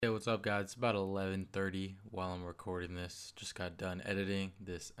Hey, what's up, guys? It's about 11:30 while I'm recording this. Just got done editing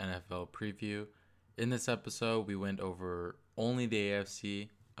this NFL preview. In this episode, we went over only the AFC.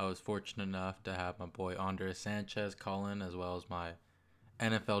 I was fortunate enough to have my boy Andres Sanchez call in, as well as my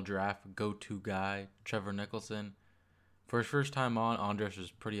NFL draft go-to guy, Trevor Nicholson. For his first time on, Andres was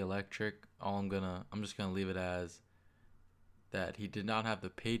pretty electric. I'm just gonna leave it as that he did not have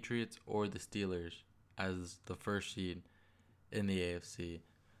the Patriots or the Steelers as the first seed in the AFC.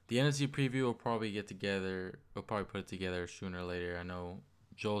 The NFC preview will probably get together. We'll probably put it together sooner or later. I know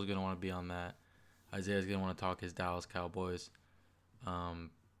Joel's going to want to be on that. Isaiah's going to want to talk his Dallas Cowboys.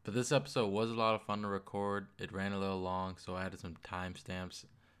 But this episode was a lot of fun to record. It ran a little long, so I added some timestamps,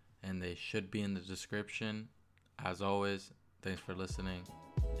 and they should be in the description. As always, thanks for listening.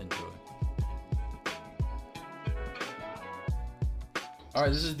 Enjoy. All right,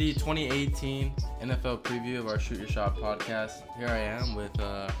 this is the 2018 NFL preview of our Shoot Your Shot podcast. Here I am with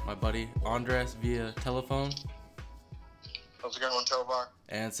my buddy Andres via telephone. How's it going, Tovar?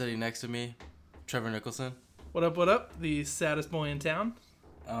 And sitting next to me, Trevor Nicholson. What up, what up? The saddest boy in town.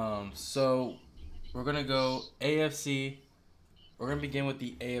 So we're going to go AFC. We're going to begin with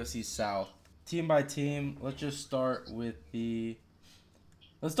the AFC South. Team by team, let's start with the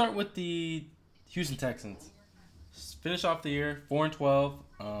Houston Texans. Finish off the year 4-12.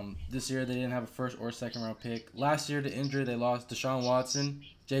 This year they didn't have a first or second round pick. Last year, to injury, they lost Deshaun Watson,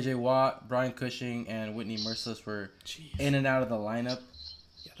 J.J. Watt, Brian Cushing, and Whitney Merciless were in and out of the lineup.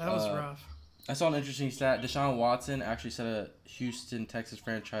 Yeah, that was rough. I saw an interesting stat. Deshaun Watson actually set a Houston Texas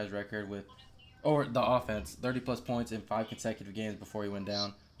franchise record the offense, 30-plus points in 5 consecutive games before he went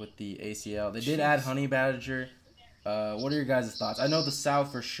down with the ACL. They did add Honey Badger. What are your guys' thoughts? I know the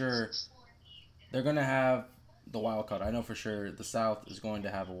South for sure, they're going to have the wild card. I know for sure the South is going to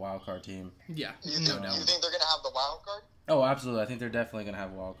have a wild card team. Yeah. You think they're going to have the wild card? Oh, absolutely. I think they're definitely going to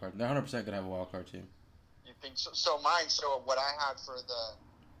have a wild card. They're 100% going to have a wild card team. You think so? So what I had for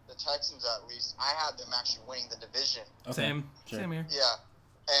the Texans, at least, I had them actually winning the division. Okay. Same here. Yeah.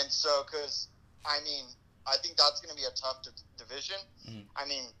 And so, I think that's going to be a tough division.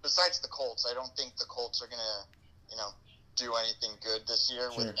 Mm-hmm. Besides the Colts, I don't think the Colts are going to, do anything good this year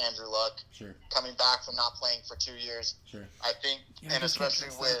with Andrew Luck coming back from not playing for 2 years. Sure. I think, and especially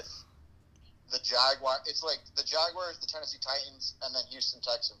with the Jaguars, it's like the Jaguars, the Tennessee Titans, and then Houston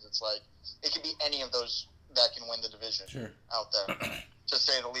Texans. It's like it could be any of those that can win the division out there, to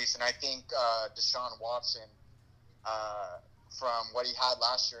say the least. And I think Deshaun Watson, from what he had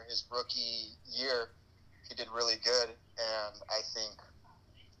last year, his rookie year, he did really good. And I think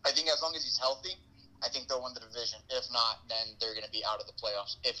as long as he's healthy, I think they'll win the division. If not, then they're going to be out of the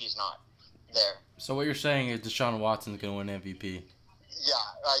playoffs if he's not there. So what you're saying is Deshaun Watson's going to win MVP? Yeah,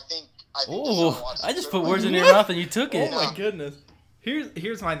 I think I just put words in your mouth and you took it. Oh, my goodness.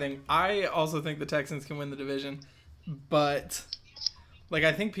 Here's my thing. I also think the Texans can win the division, but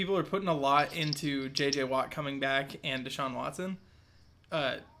I think people are putting a lot into J.J. Watt coming back and Deshaun Watson.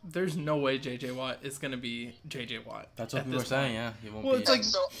 There's no way J.J. Watt is going to be J.J. Watt. That's what people are saying, yeah. He won't be. It's like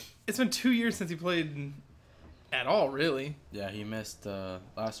it's been 2 years since he played at all, really. Yeah, he missed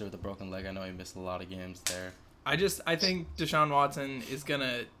last year with a broken leg. I know he missed a lot of games there. I think Deshaun Watson is going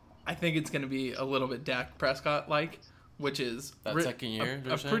to – I think it's going to be a little bit Dak Prescott-like, which is second year,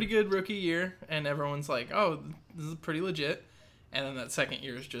 a pretty good rookie year, and everyone's like, oh, this is pretty legit. And then that second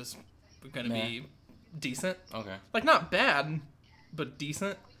year is just going to be decent. Okay. Not bad, but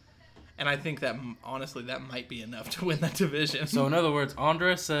decent. And I think that, honestly, that might be enough to win that division. So, in other words,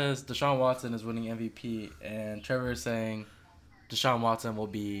 Andres says Deshaun Watson is winning MVP, and Trevor is saying Deshaun Watson will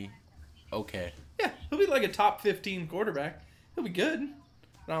be okay. Yeah, he'll be like a top 15 quarterback. He'll be good.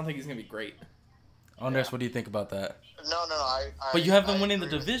 But I don't think he's going to be great. Andres, what do you think about that? No. But you have them winning the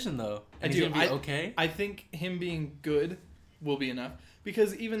division, though. And he's do. Going to be okay? I think him being good will be enough.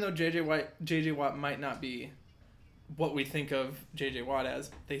 Because even though J.J. Watt might not be what we think of J.J. Watt as,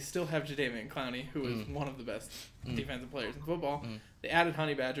 they still have Jadeveon Clowney, who is one of the best defensive players in football. They added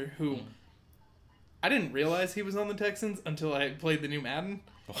Honey Badger, who I didn't realize he was on the Texans until I played the new Madden.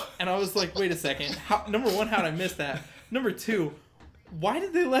 And I was like, wait a second. Number one, how did I miss that? Number two, why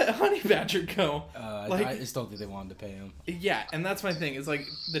did they let Honey Badger go? I just don't think they wanted to pay him. Yeah, and that's my thing. It's like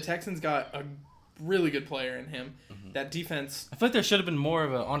the Texans got a really good player in him. That defense. I feel like there should have been more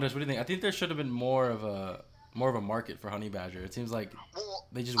of a Andres. What do you think? I think there should have been more of a market for Honey Badger. It seems like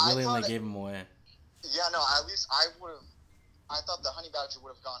they just willingly gave him away. Yeah, no. At least I thought the Honey Badger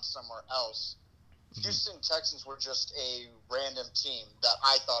would have gone somewhere else. Houston Texans were just a random team that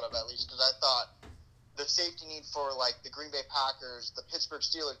I thought of, at least, because I thought the safety need for the Green Bay Packers, the Pittsburgh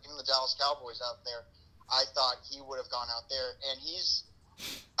Steelers, even the Dallas Cowboys out there, I thought he would have gone out there. And he's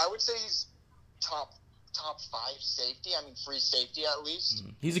I would say he's top 5 safety. I mean, free safety at least.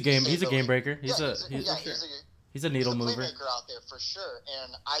 He's a game breaker. He's a needle mover. He's a playmaker out there for sure.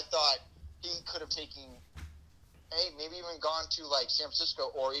 And I thought he could have taken, maybe even gone to like San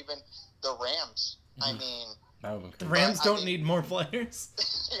Francisco or even the Rams. I mean, the Rams don't need more players.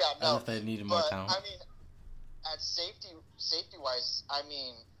 Yeah, no. If they needed more talent. I mean, at safety wise, I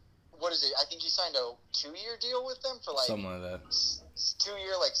mean, what is it? I think he signed a 2-year deal with them for like something like that.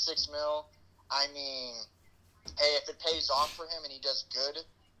 2-year, like $6 million. I mean, hey, if it pays off for him and he does good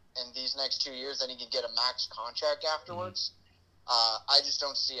in these next 2 years, then he can get a max contract afterwards. I just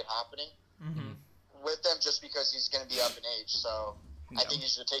don't see it happening with them just because he's going to be up in age. So I think he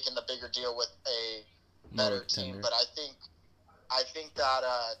should have taken the bigger deal with a better team. But I think that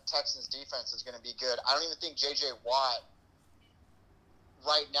Texans defense is going to be good. I don't even think J.J. Watt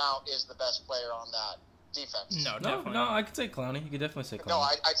right now is the best player on that defense. No, I could say Clowney. You could definitely say Clowney. No,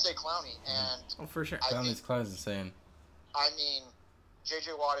 I'd say Clowney. And for sure. Clowney's insane. I mean,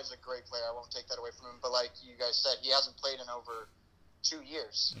 J.J. Watt is a great player. I won't take that away from him. But like you guys said, he hasn't played in over 2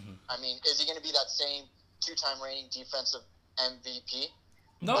 years. I mean, is he going to be that same 2-time reigning defensive MVP?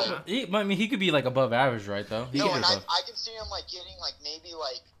 No, he could be like above average, right? Though. I can see him like getting like maybe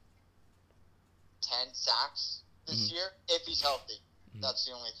like 10 sacks this year if he's healthy. That's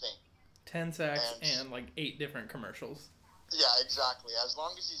the only thing. 10 sacks and like 8 different commercials. Yeah, exactly. As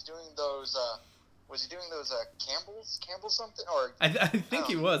long as he's doing those, was he doing those Campbell something or? I think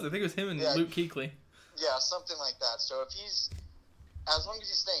he was. I think it was him and Luke Kuechly. Yeah, something like that. So if he's, as long as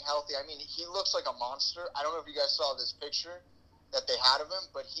he's staying healthy, I mean, he looks like a monster. I don't know if you guys saw this picture that they had of him,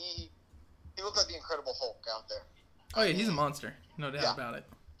 but he looked like the Incredible Hulk out there. Oh yeah, he's a monster. No doubt about it.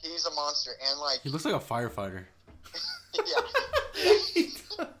 He's a monster, and like he looks like a firefighter. Yeah. He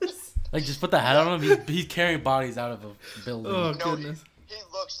does. Like just put the hat on him. He's carrying bodies out of a building. Oh goodness. He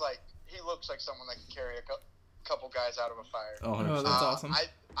looks like someone that can carry a couple guys out of a fire. Oh, that's awesome.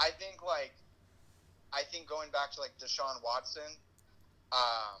 I think going back to like Deshaun Watson,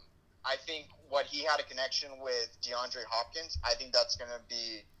 I think what he had a connection with DeAndre Hopkins, I think that's going to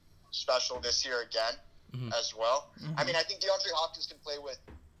be special this year again as well. I mean, I think DeAndre Hopkins can play with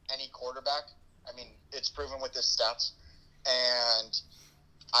any quarterback. I mean, it's proven with his stats. And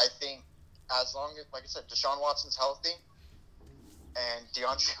I think as long as, like I said, Deshaun Watson's healthy and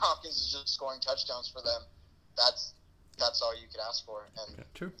DeAndre Hopkins is just scoring touchdowns for them, that's all you could ask for. And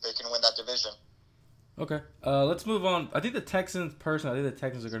they can win that division. Okay, let's move on. I think the Texans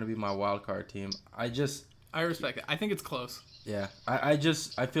are going to be my wild card team. I respect it. I think it's close. Yeah, I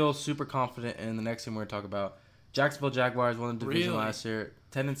feel super confident in the next team we're going to talk about. Jacksonville Jaguars won the division last year,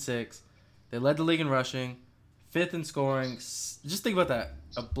 10-6. They led the league in rushing, 5th in scoring. Just think about that.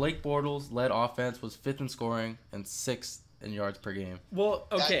 A Blake Bortles led offense was 5th in scoring and 6th in yards per game. Well,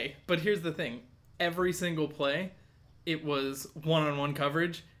 okay, but here's the thing. Every single play, it was one-on-one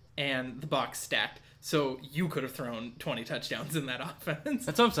coverage, and the box stacked. So you could have thrown 20 touchdowns in that offense.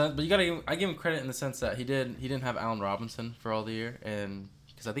 That's what I'm saying. But I give him credit in the sense that he didn't have Allen Robinson for all the year, and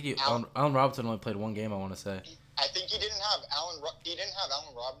because I think Allen Robinson only played one game. I want to say. I think he didn't have Allen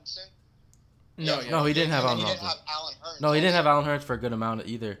Robinson. No, he didn't have Allen Robinson. He didn't have Allen Hurns. No, he didn't have Allen Hurns for a good amount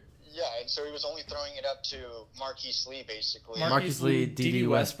either. Yeah, and so he was only throwing it up to Marquise Lee, basically. Marquise Lee, D.D.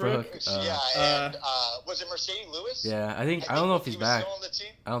 Westbrook. And was it Mercedes Lewis? Yeah, I don't know if he's back. Still on the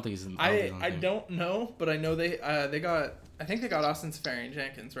team? I don't think he's in. I don't know, but I know they got Austin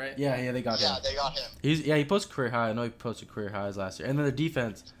Seferian-Jenkins, right? Yeah, they got him. Yeah, they got him. He posted career high. I know he posted career highs last year. And then the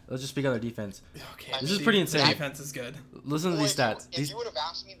defense. Let's just speak on their defense. Okay, this is pretty insane. The defense is good. Listen to these stats. If you would have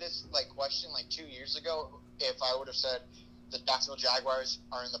asked me this question 2 years ago, if I would have said the Jacksonville Jaguars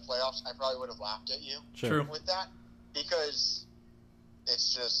are in the playoffs, I probably would have laughed at you with that, because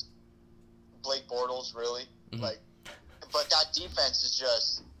it's just Blake Bortles, really. But that defense is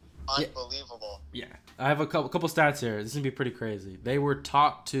just unbelievable. Yeah. I have a couple stats here. This is gonna be pretty crazy. They were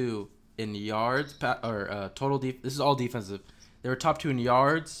top 2 in yards total. This is all defensive. They were top 2 in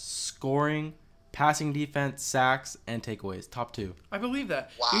yards, scoring, passing defense, sacks, and takeaways. Top 2. I believe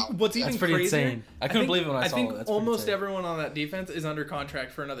that. Wow. What's even That's pretty crazier, insane. I couldn't believe it when I saw it. I think almost everyone on that defense is under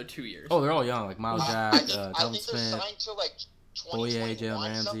contract for another 2 years. Oh, they're all young, like Miles Jack, I think Delvin they're Smith, signed to 2021, Jalen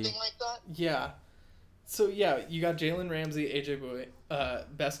Ramsey. something like that. Yeah. So, yeah, you got Jalen Ramsey, A.J. Boye,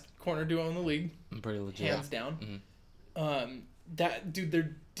 best corner duo in the league. Pretty legit. Hands down.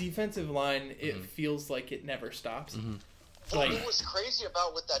 Their defensive line, it feels like it never stops. What was crazy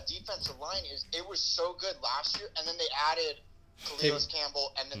about with that defensive line is it was so good last year, and then they added Khalil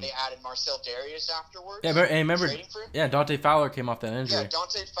Campbell, and then they added Marcel Darius afterwards. Yeah, remember yeah, Dante Fowler came off that injury. Yeah,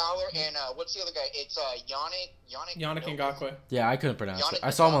 Dante Fowler, and what's the other guy? It's Yannick Ngakoue. Yeah, I couldn't pronounce it. I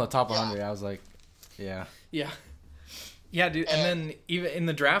saw him on the top 100. I was like, yeah. Yeah. Yeah, dude. And then even in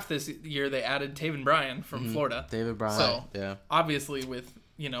the draft this year, they added Taven Bryan from Florida. David Bryan. So, yeah. Obviously, with,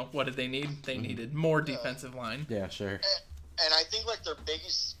 what did they need? They needed more defensive line. Yeah, sure. And I think, like, their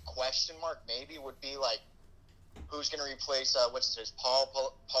biggest question mark maybe would be, like, who's going to replace,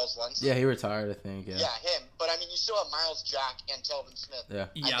 Paul Zlenson? Yeah, he retired, I think. Yeah, him. But, I mean, you still have Miles Jack and Telvin Smith. Yeah.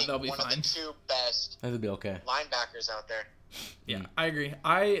 Yeah, they'll be fine. One of the two best they'll be okay. linebackers out there. Yeah, I agree.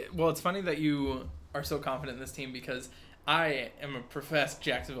 Well, it's funny that you are so confident in this team because I am a professed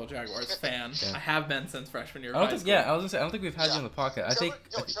Jacksonville Jaguars fan. Yeah. I have been since freshman year of high school. Yeah, I was gonna say I don't think we've had you on the podcast.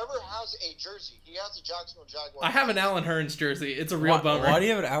 Trevor has a jersey. He has a Jacksonville Jaguars. I have an Allen Hurns jersey. It's a real bummer. Why do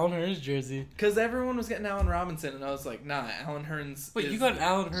you have an Allen Hurns jersey? Because everyone was getting Allen Robinson, and I was like, nah, Allen Hurns. Wait, you got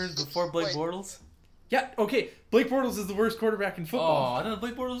Allen Hurns before Blake Bortles? Yeah, okay. Blake Bortles is the worst quarterback in football. Oh, I thought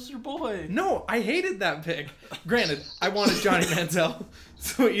Blake Bortles was your boy. No, I hated that pick. Granted, I wanted Johnny Manziel,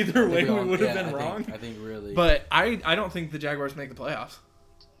 so either way we would have been wrong. I think really. But I don't think the Jaguars make the playoffs.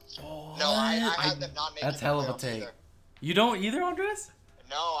 Oh, no, I had them not making That's the hell of a playoffs take. either. You don't either, Andres?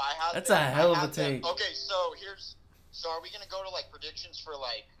 No, I have. That's a hell of a take. Okay, so are we gonna go to like predictions for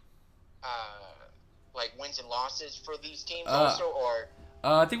like wins and losses for these teams also, or?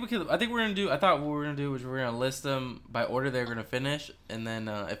 I think we're gonna do. I thought what we were gonna do was we're gonna list them by order they're gonna finish, and then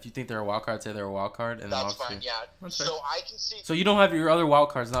if you think they're a wild card, say they're a wild card, and that's then fine. Yeah. That's so fair. I can see. So you don't have your other wild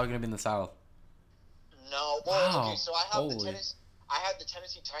cards not gonna be in the South. No. Well, Wow. okay. So I have the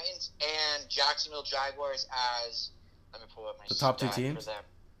Tennessee Titans and Jacksonville Jaguars as. Let me pull up my The top two stat teams? for them.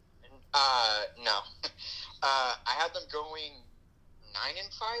 No. I had them going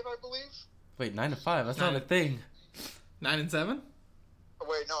 9-5, I believe. Wait, 9-5. That's not a thing. 9-7.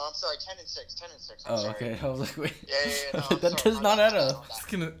 Wait, no, I'm sorry, 10-6. 10-6. I'm Oh, sorry. okay. I was like, wait. Yeah. No, that sorry, does not add up.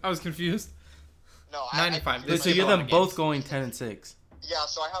 I was confused. No, 95. Wait, so you have them both going 10-6. Yeah,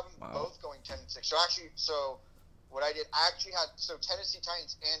 so I have them both going 10-6. So what I did, I actually had Tennessee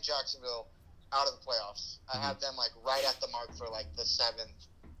Titans and Jacksonville out of the playoffs. I had them like right at the mark for like the seventh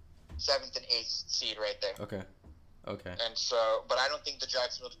and eighth seed right there. Okay. And so, but I don't think the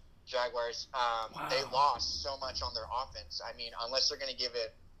Jacksonville Jaguars, they lost so much on their offense. I mean, unless they're going to give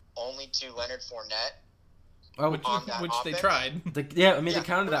it only to Leonard Fournette. Which they tried. The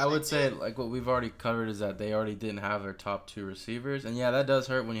counter that I would say, like what we've already covered, is that they already didn't have their top two receivers, and yeah, that does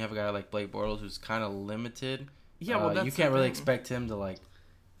hurt when you have a guy like Blake Bortles who's kind of limited. Yeah, well, that's you can't really expect him to like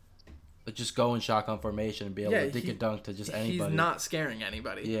just go in shotgun formation and be able to dink and dunk to just anybody. He's not scaring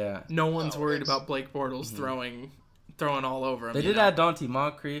anybody. Yeah, no one's worried about Blake Bortles throwing all over him. They did add Dante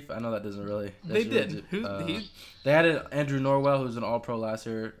Moncrief. I know that doesn't really. They did. They added Andrew Norwell, who's an All-Pro last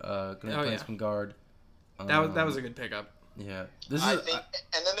year, going to play some guard. That was a good pickup. Yeah, and then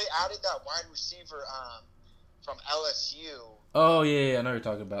they added that wide receiver from LSU. Oh yeah, I know what you're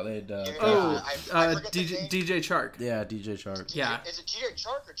talking about. They had DJ Chark. Yeah, DJ Chark. Yeah, is it DJ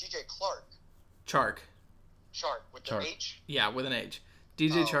Chark or DJ Clark? Chark with an H. Yeah, with an H.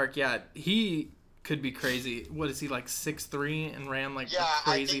 DJ Chark. Yeah, he could be crazy. What is he, like 6'3" and ran like a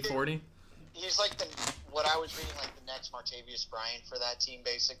crazy 40? He's like what I was reading, like the next Martavius Bryant for that team,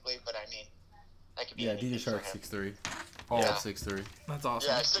 basically. But I mean, that could be. Yeah, DJ Chark 6'3". All 6'3". That's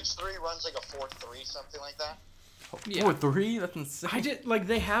awesome. Yeah, 6'3", runs like a 4.3, something like that. 4.3? That's insane.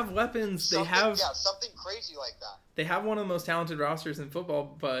 They have weapons. Something crazy like that. They have one of the most talented rosters in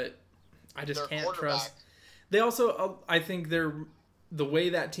football, but I just can't trust. They also, I think the way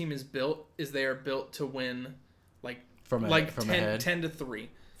that team is built is they are built to win, like from 10-3,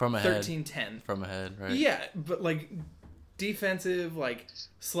 from ahead, 13-10 from ahead, right? Yeah, but like defensive, like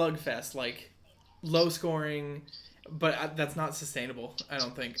slugfest, like low scoring, but that's not sustainable.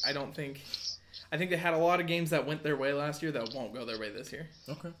 I think they had a lot of games that went their way last year that won't go their way this year.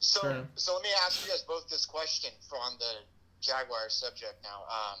 Okay. So let me ask you guys both this question on the Jaguars subject now.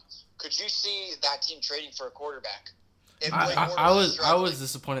 Could you see that team trading for a quarterback? I was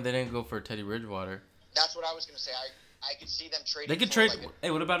disappointed they didn't go for Teddy Bridgewater. That's what I was going to say. I could see them trading. They could trade.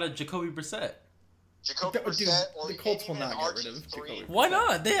 Hey, what about a Jacoby Brissett? The Colts will not get rid of Jacoby. Why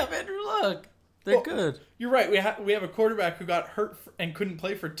not? They have Andrew Luck. They're good. You're right. We have a quarterback who got hurt and couldn't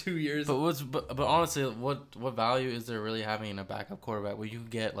play for 2 years. But honestly, what value is there really having a backup quarterback where you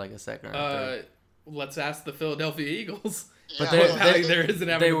get like a second or third? Let's ask the Philadelphia Eagles. But there isn't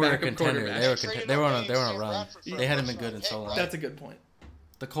having they a were a backup contender. quarterback. They were on a run. They hadn't been good in so long. That's a good point.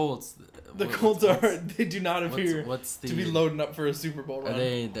 The Colts. They do not appear to be loading up for a Super Bowl run. Are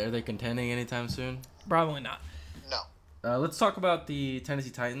they contending anytime soon? Probably not. No. Let's talk about the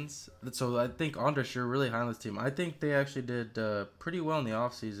Tennessee Titans. So I think, Andres, you're really high on this team. I think they actually did pretty well in the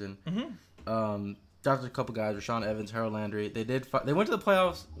offseason. Drafted a couple guys, Rashaan Evans, Harold Landry. They went to the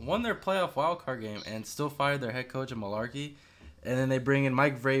playoffs, won their playoff wildcard game, and still fired their head coach at Malarkey. And then they bring in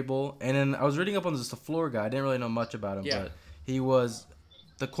Mike Vrabel. And then I was reading up on this LaFleur guy. I didn't really know much about him, but he was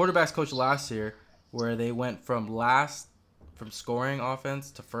the quarterback's coach last year, where they went from scoring offense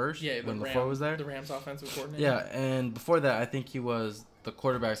to first when LaFleur was there. The Rams offensive coordinator. Yeah, and before that, I think he was the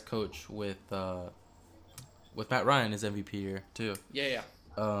quarterback's coach with Matt Ryan his MVP year too. Yeah.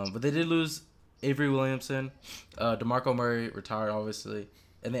 But they did lose Avery Williamson, DeMarco Murray retired obviously,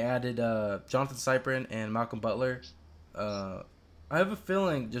 and they added Jonathan Cyprin and Malcolm Butler. I have a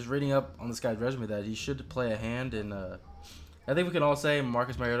feeling, just reading up on this guy's resume, that he should play a hand in. I think we can all say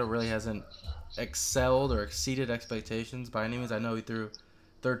Marcus Mariota really hasn't excelled or exceeded expectations by any means. I know he threw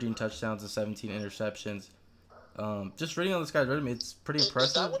 13 touchdowns and 17 interceptions. Just reading on this guy's resume, it's pretty impressive.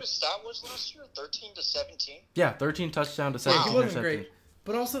 Is that what his stat was last year? 13 to 17? Yeah, 13 touchdowns to 17 He wasn't interceptions. great,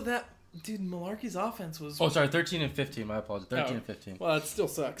 but also that dude Malarkey's offense was. Oh, sorry, 13 and 15. My apologies, 13 and 15. Well, it still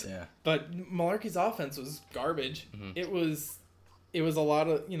sucks. Yeah. But Malarkey's offense was garbage. Mm-hmm. It was a lot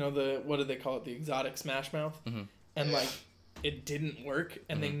of the what did they call it, the exotic smash mouth, and it didn't work,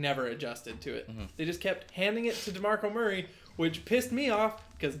 and they never adjusted to it. They just kept handing it to DeMarco Murray, which pissed me off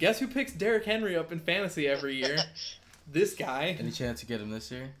because guess who picks Derrick Henry up in fantasy every year? This guy. Any chance to get him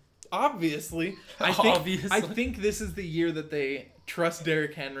this year? Obviously. I think this is the year that they trust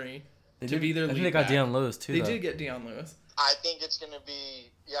Derrick Henry to be their lead. I think they got Deion Lewis too. They did get Deion Lewis. I think it's going to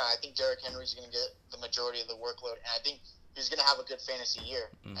be, I think Derrick Henry's going to get the majority of the workload, and I think he's going to have a good fantasy year.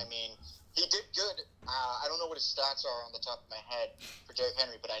 I mean, he did good. I don't know what his stats are on the top of my head for Derrick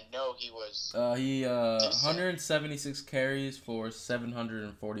Henry, but I know he was 176 carries for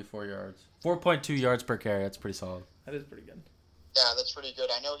 744 yards. 4.2 yards per carry. That's pretty solid. That is pretty good. Yeah, that's pretty good.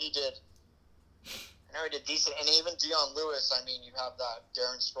 I know he did decent. And even Deion Lewis, I mean, you have that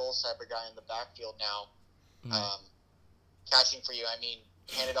Darren Sproles type of guy in the backfield now catching for you. I mean,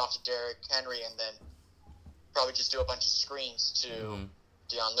 hand it off to Derrick Henry and then probably just do a bunch of screens to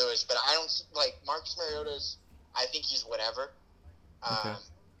Deion Lewis. But I don't like Marcus Mariota's. I think he's whatever. Okay.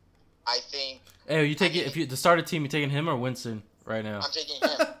 I think. Hey, you take it if you to start a team. You taking him or Winston right now? I'm taking him.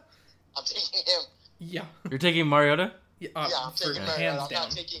 Yeah. You're taking Mariota? Yeah, I'm taking Mariota. Hands down.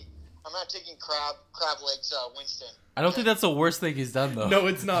 I'm not taking crab legs Winston. I don't think that's the worst thing he's done though. No,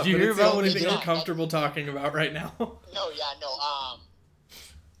 it's not. Did you but hear it's about the what only he thing did? we're comfortable talking about right now. I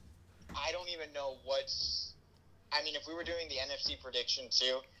don't even know what's. I mean, if we were doing the NFC prediction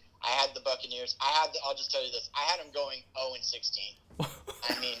too, I had the Buccaneers. I'll just tell you this. I had them going 0-16.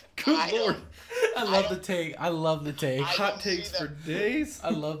 I mean, Good Lord. I love the take. Hot takes for days. I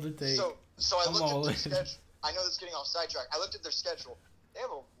love the take. So I looked at their schedule. I know this is getting off sidetrack. I looked at their schedule. They have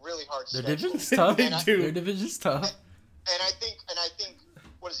a really hard schedule. Their division's tough. They do. Their division's tough. And I think,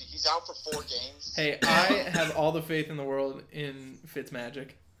 what is he? He's out for 4 games. Hey, I have all the faith in the world in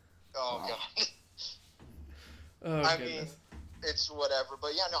Fitzmagic. Oh, God. Oh, I goodness. mean, it's whatever.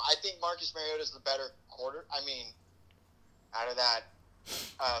 But, yeah, no, I think Marcus Mariota's the better quarter. I mean, out of that,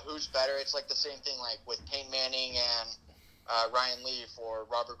 who's better? It's like the same thing like with Peyton Manning and Ryan Leaf or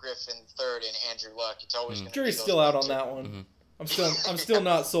Robert Griffin III and Andrew Luck. It's always going to be Jury's those still out on two. that one. I'm still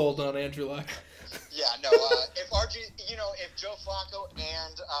not sold on Andrew Luck. Yeah, no. If Joe Flacco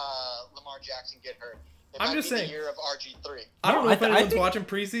and Lamar Jackson get hurt, it I'm might just be saying. the year of RG3. I don't know if I anyone's think- watching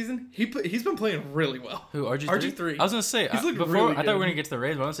preseason. He's been playing really well. Who, RG3? RG3. I was going to say, He's looked before, really I thought we good. were going to get to the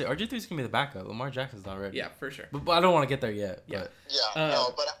Raiders, but I was going to say, RG3's going to be the backup. Lamar Jackson's not ready. Yeah, for sure. But I don't want to get there yet. Yeah. But Yeah,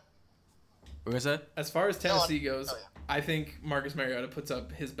 but what was that? As far as Tennessee goes, Oh, yeah. I think Marcus Mariota puts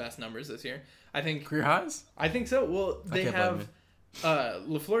up his best numbers this year. I think Career highs? so. Well, they can't blame have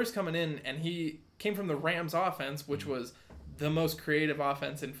LaFleur's coming in, and he came from the Rams offense, which was the most creative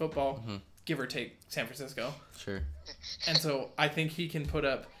offense in football, give or take San Francisco. Sure. And so I think he can put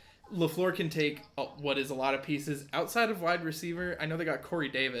up. LaFleur can take what is a lot of pieces outside of wide receiver. I know they got Corey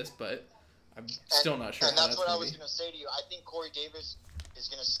Davis, but I'm still not sure. And how that's what I was going going to say to you. I think Corey Davis is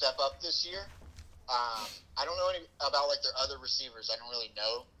going to step up this year. I don't know any about like their other receivers. I don't really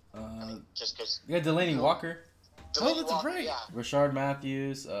know. I mean, just because. You got Delaney Walker, Oh, that's right. Yeah. Rashard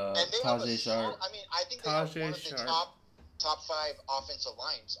Matthews, And they have a Tajay small, Sharp. I mean, I think they have Tajay one of the Sharp. top 5 offensive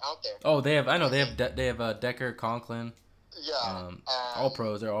lines out there. Oh, they have. I know they have Decker, Conklin. Yeah. All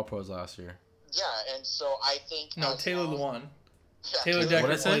pros. They're all pros last year. Yeah, and so I think. No, as Taylor long- Lewan. Yeah, Taylor What'd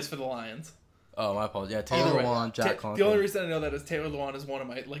Decker I say? plays for the Lions. Oh, my apologies. Yeah, Either Taylor way, Lewan, Jack The Conklin. only reason I know that is Taylor Lewan is one of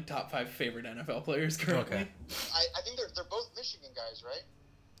my top 5 favorite NFL players currently. Okay. I think they're both Michigan guys, right?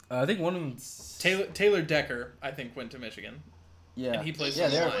 I think one of them's Taylor Decker, I think, went to Michigan. Yeah, and he plays. They're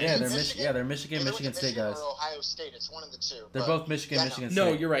Michigan Michigan State guys. Or Ohio State. It's one of the two. They're both Michigan State.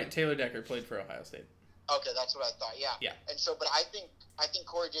 No, you're right. Taylor Decker played for Ohio State. Okay, that's what I thought. Yeah. Yeah. And so, but I think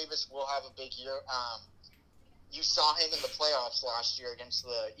Corey Davis will have a big year. You saw him in the playoffs last year against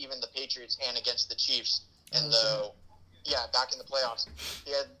the Patriots and against the Chiefs, and back in the playoffs,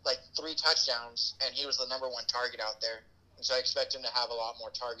 he had like 3 touchdowns, and he was the number 1 target out there. And so I expect him to have a lot more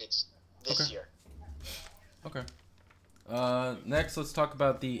targets this year. Okay. Next, let's talk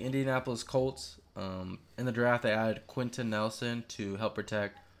about the Indianapolis Colts. In the draft, they added Quentin Nelson to help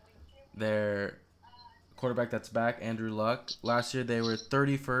protect their quarterback that's back, Andrew Luck. Last year, they were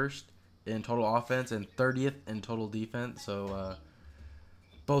 31st in total offense and 30th in total defense. So,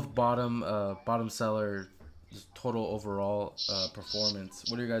 both bottom seller total overall performance.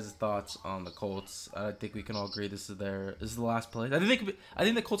 What are your guys' thoughts on the Colts? I think we can all agree this is the last place. I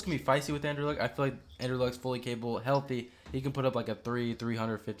think the Colts can be feisty with Andrew Luck. I feel like Andrew Luck's fully capable, healthy. He can put up like a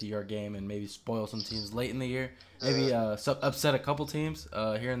 350-yard game and maybe spoil some teams late in the year. Maybe upset a couple teams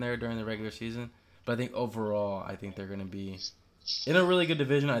here and there during the regular season. But I think overall, I think they're going to be in a really good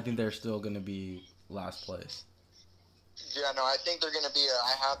division. I think they're still going to be last place. Yeah, no, I think they're going to be.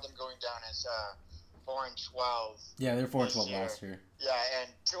 I have them going down as 4-12. Yeah, they're 4-12 last year. Yeah, and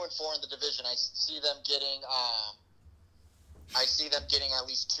 2-4 in the division. I see them getting at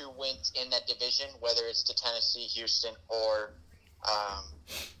least 2 wins in that division, whether it's to Tennessee, Houston, or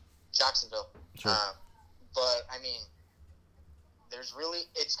Jacksonville. Sure. But I mean,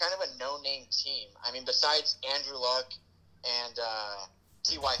 it's kind of a no-name team. I mean, besides Andrew Luck and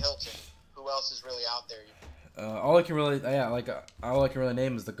T.Y. Hilton, who else is really out there? All I can really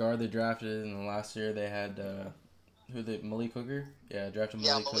name is the guard they drafted in the last year. They had Malik Hooker. Yeah, drafted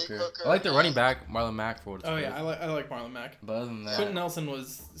Malik Hooker. I like their running back Marlon Mack for what it's worth. Yeah, I like Marlon Mack. But other than that, Quentin Nelson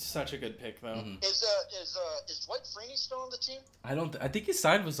was such a good pick though. Mm-hmm. Is Dwight Freeney still on the team? I think he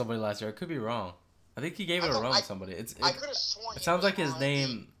signed with somebody last year. I could be wrong. I think he gave it a run with somebody. I could have sworn. It sounds like his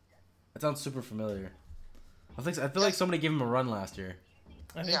name. It sounds super familiar. I feel like somebody gave him a run last year.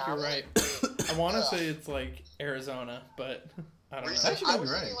 I think you're right. I want to say it's like Arizona, but I don't know. I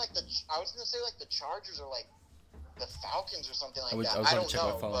was going to say like the Chargers or like the Falcons or something like that. I don't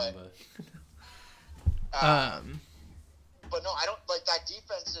know, but no, I don't like that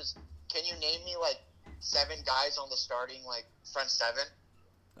defense is. Can you name me like 7 guys on the starting like front 7?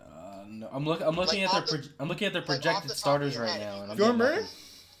 No, I'm looking at their projected starters right now. And Bjorn Werner?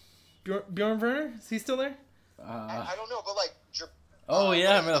 Bjorn Werner? Is he still there? I don't know, but like. I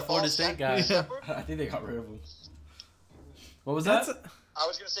remember the Florida State guy. I think they got rid of him. What was that? I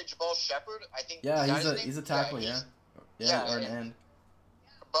was gonna say Jabal Shepard. I think. Yeah, he's a tackle. Yeah, or an end.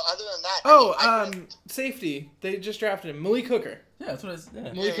 But other than that, safety. They just drafted him. Malik Hooker. Yeah, that's what I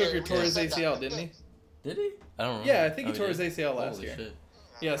said. Malik Hooker tore his ACL, didn't he? Did he? I don't remember. Yeah, I think he tore his ACL last year. Shit.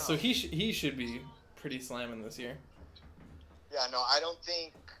 Yeah, so he should be pretty slamming this year. Yeah, no, I don't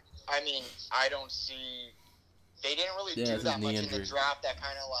think. I mean, I don't see. They didn't really do that much in the draft. That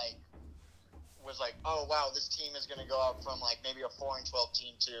kind of like was like, oh wow, this team is gonna go up from like maybe a 4-12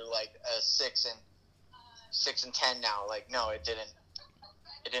 team to like a 6-10 now. Like, no, it didn't.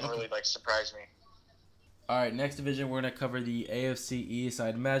 It didn't really like surprise me. All right, next division we're gonna cover the AFC East.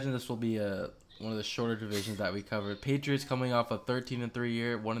 I'd imagine this will be one of the shorter divisions that we covered. Patriots coming off a 13-3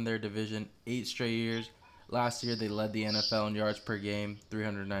 year, won in their division 8 straight years. Last year they led the NFL in yards per game,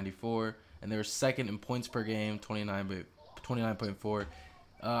 394, and they were second in points per game, 29.4.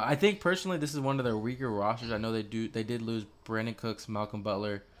 I think personally this is one of their weaker rosters. I know they did lose Brandon Cooks, Malcolm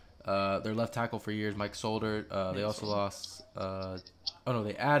Butler, their left tackle for years, Mike Solder. They also lost.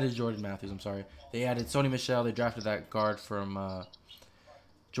 They added Jordan Matthews. I'm sorry. They added Sony Michel. They drafted that guard from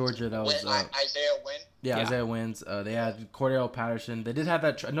Georgia. That was Isaiah Wynn. Yeah, Isaiah Wynns. They had Cordell Patterson. They did have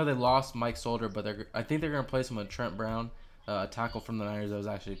that. I know they lost Mike Solder, but I think they're going to replace him with Trent Brown, a tackle from the Niners.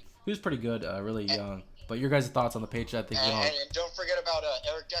 He was pretty good, really young. But your guys' thoughts on the Patriots? I think. And don't forget about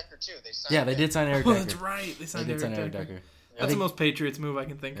Eric Decker too. They did sign Eric Decker. That's right. They signed Eric Decker. That's the most Patriots move I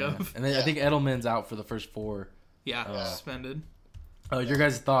can think of. And then I think Edelman's out for the first 4. Yeah, suspended. Your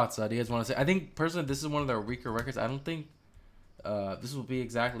guys' thoughts? Do you guys want to say? I think personally, this is one of their weaker records. I don't think this will be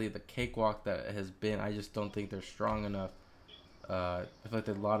exactly the cakewalk that it has been. I just don't think they're strong enough. I feel like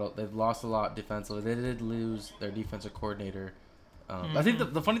they've lost a lot defensively. They did lose their defensive coordinator. I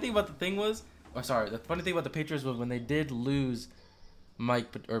think the funny thing about the funny thing about the Patriots was when they did lose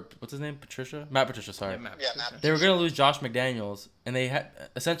Matt Patricia. Sorry. Matt Patricia. They were gonna lose Josh McDaniels, and they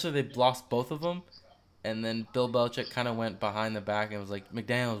lost both of them. And then Bill Belichick kind of went behind the back and was like,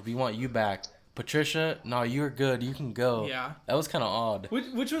 McDaniels, we want you back. Patricia, no, you're good. You can go. Yeah. That was kind of odd.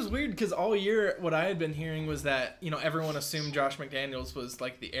 Which was weird because all year what I had been hearing was that, everyone assumed Josh McDaniels was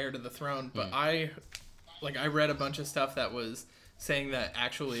like the heir to the throne, but I read a bunch of stuff that was saying that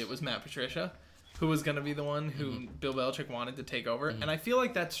actually it was Matt Patricia who was going to be the one who Bill Belichick wanted to take over. And I feel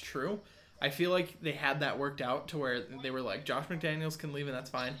like that's true. I feel like they had that worked out to where they were like, Josh McDaniels can leave and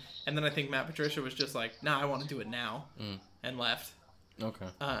that's fine. And then I think Matt Patricia was just like, nah, I want to do it now, and left. Okay.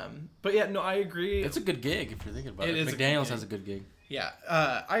 But yeah, no, I agree. It's a good gig if you're thinking about it. Is McDaniels has a good gig. Yeah.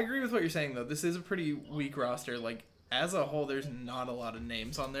 I agree with what you're saying, though. This is a pretty weak roster. Like, as a whole, there's not a lot of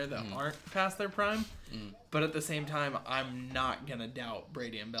names on there that aren't past their prime. But at the same time, I'm not going to doubt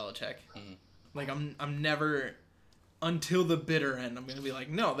Brady and Belichick. Like, I'm never, until the bitter end, I'm going to be like,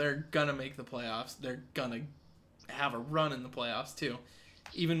 no, they're going to make the playoffs. They're going to have a run in the playoffs, too.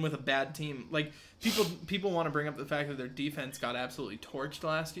 Even with a bad team. Like, people want to bring up the fact that their defense got absolutely torched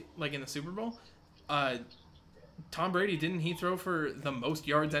last year, like in the Super Bowl. Tom Brady, didn't he throw for the most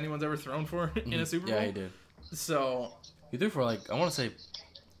yards anyone's ever thrown for in a Super Bowl? Yeah, he did. So he threw for, like, I want to say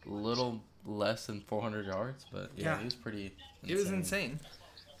a little less than 400 yards, but yeah, he was pretty insane. It was insane.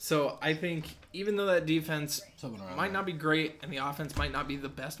 So I think even though that defense might not be great and the offense might not be the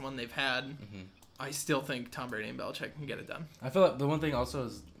best one they've had, I still think Tom Brady and Belichick can get it done. I feel like the one thing also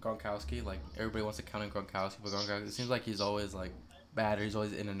is Gronkowski. Like, everybody wants to count on Gronkowski, but Gronkowski, it seems like he's always, like, bad or he's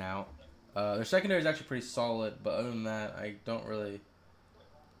always in and out. Their secondary is actually pretty solid, but other than that, I don't really...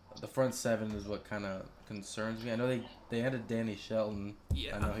 The front seven is what kind of concerns me. I know they added Danny Shelton.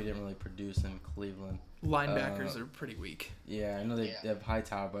 Yeah. I know he didn't really produce in Cleveland. Linebackers are pretty weak. Yeah, I know they have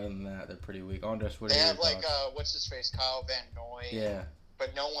Hightower, but other than that, they're pretty weak. Andres, what they are have, your like, thoughts? what's-his-face, Kyle Van Noy. Yeah.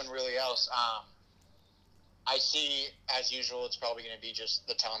 But no one really else. I see, as usual, it's probably going to be just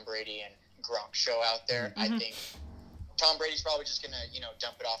the Tom Brady and Gronk show out there. I think Tom Brady's probably just going to,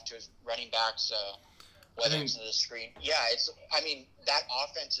 dump it off to his running backs, whether it's to the screen. Yeah, that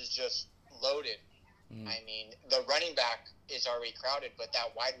offense is just loaded. I mean, the running back is already crowded, but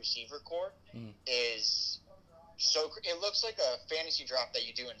that wide receiver core is so... It looks like a fantasy draft that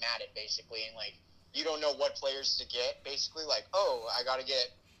you do in Madden, basically, and, like, you don't know what players to get, basically. Like, I got to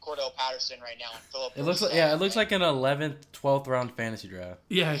get Cordell Patterson right now and Philip. It looks like an 11th, 12th round fantasy draft.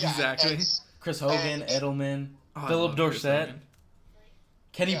 Yeah, exactly. Chris Hogan, Edelman, Philip Dorsett,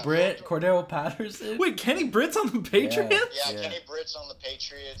 Kenny Britt, Cordell Patterson. Wait, Kenny Britt's on the Patriots? Yeah, Kenny Britt's on the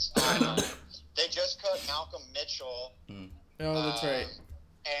Patriots. They just cut Malcolm Mitchell. Oh, that's right.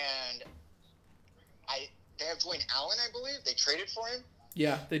 And they have Dwayne Allen, I believe. They traded for him.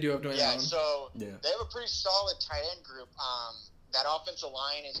 Yeah, they do have Dwayne Allen. So they have a pretty solid tight end group. That offensive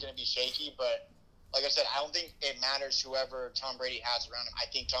line is going to be shaky, but like I said, I don't think it matters whoever Tom Brady has around him. I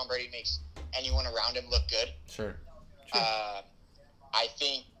think Tom Brady makes anyone around him look good. Sure. I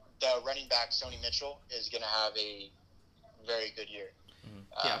think the running back, Sony Mitchell, is going to have a very good year.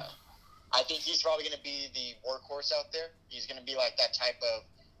 I think he's probably going to be the workhorse out there. He's going to be like that type of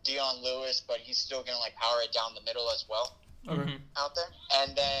Dion Lewis, but he's still going to like power it down the middle as well out there.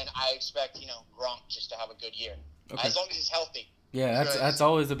 And then I expect, Gronk just to have a good year. Okay. As long as he's healthy. Yeah, that's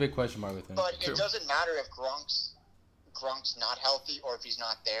always a big question mark with him. But it doesn't matter if Gronk's not healthy or if he's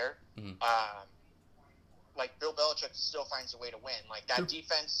not there. Like Bill Belichick still finds a way to win. Like that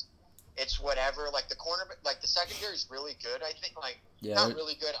defense, it's whatever. Like the the secondary is really good. I think not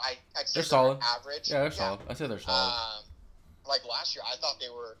really good. I'd say they're solid. Average. Yeah, they're solid. I say they're solid. Like last year, I thought they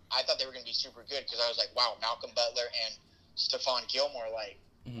were going to be super good because I was like, wow, Malcolm Butler and Stephon Gilmore,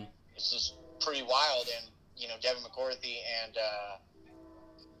 this is pretty wild. And Devin McCourty and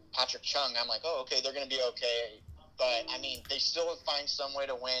Patrick Chung, I'm like, oh, okay, they're going to be okay. But, I mean, they still find some way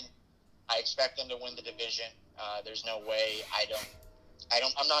to win. I expect them to win the division. There's no way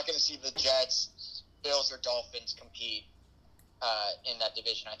I'm not going to see the Jets, Bills, or Dolphins compete in that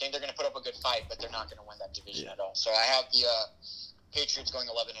division. I think they're going to put up a good fight, but they're not going to win that division at all. So I have the Patriots going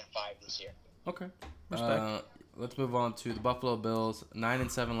 11-5 this year. Okay. Respect. Let's move on to the Buffalo Bills.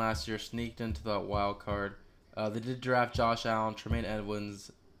 9-7 last year, sneaked into the wild card. They did draft Josh Allen, Tremaine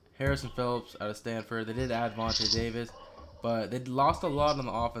Edmonds, Harrison Phillips out of Stanford. They did add Vontae Davis, but they lost a lot on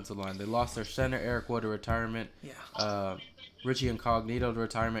the offensive line. They lost their center, Eric Wood, to retirement. Yeah. Richie Incognito to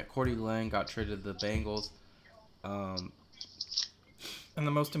retirement. Cordy Lang got traded to the Bengals. And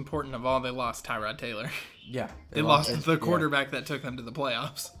the most important of all, they lost Tyrod Taylor. Yeah. They lost the quarterback that took them to the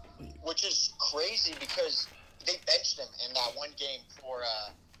playoffs. Which is crazy because they benched him in that one game for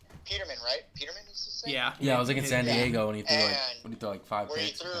Peterman, right? Peterman is his name? Yeah. Yeah, it was against San Diego when he threw like 5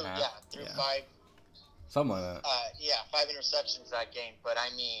 picks. Threw 5. Something like that. 5 interceptions that game. But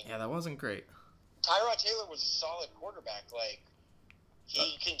I mean, yeah, that wasn't great. Tyrod Taylor was a solid quarterback. Like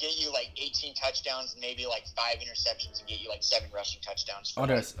He can get you like 18 touchdowns and maybe like 5 interceptions and get you like 7 rushing touchdowns.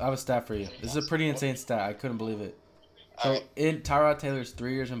 Andres, I have a stat for you. This is a pretty insane stat. I couldn't believe it. So in Tyrod Taylor's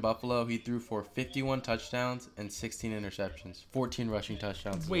 3 years in Buffalo, he threw for 51 touchdowns and 16 interceptions, 14 rushing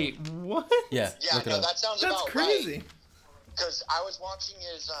touchdowns. Wait, what? Yeah, Yeah, look it no, up. that sounds That's about crazy. right. Because I was watching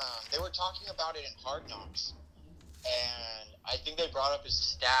his, they were talking about it in Hard Knocks, and I think they brought up his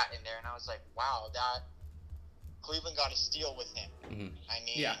stat in there, and I was like, wow, that Cleveland got a steal with him. Mm-hmm. I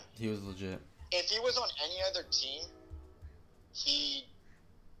mean, Yeah. He was legit. if he was on any other team, he'd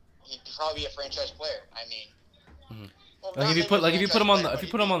probably be a franchise player. I mean, Mhm. well, Like not if you maybe put a like if you put him on the franchise if you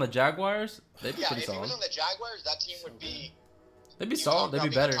player, put him on the Jaguars, they'd be yeah, pretty if he was solid. on the Jaguars, that team would be They'd be you solid. talk They'd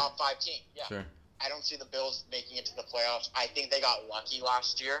be about being better. a top 5 team. Yeah. Sure. I don't see the Bills making it to the playoffs. I think they got lucky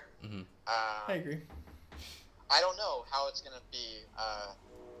last year. Mhm. I agree. I don't know how it's going to be.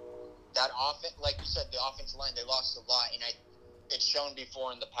 That offense, like you said, the offensive line, they lost a lot, and it's shown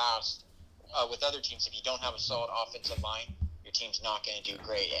before in the past with other teams. If you don't have a solid offensive line, your team's not going to do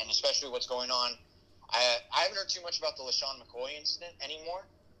great. And especially what's going on, I haven't heard too much about the LaShawn McCoy incident anymore.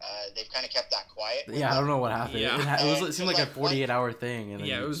 They've kind of kept that quiet. Yeah, I don't know what happened. Yeah. It seemed like a 48-hour thing. And then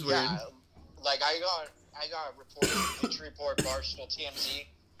Yeah, it was weird. Yeah, like I got reported, Bleacher Report, Barstool, TMZ,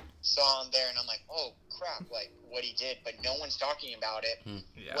 saw him there, and I'm like, oh crap, like what he did, but no one's talking about it.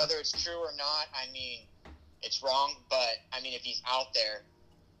 Yeah. Whether it's true or not, I mean, it's wrong, but I mean, if he's out there,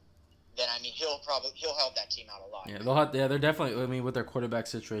 then I mean, he'll help that team out a lot. Yeah, they're definitely. I mean, with their quarterback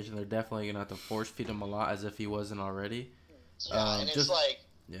situation, they're definitely gonna have to force feed him a lot, as if he wasn't already. Yeah, and it's like,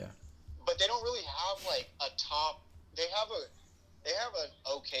 yeah. but they don't really have like a top. They have an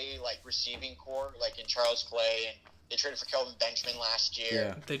okay like receiving core, like in Charles Clay, and they traded for Kelvin Benjamin last year.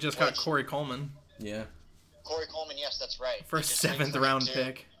 Yeah. They just got Corey Coleman Yeah. Corey Coleman, yes, that's right. for a They just traded 7th for him, round too.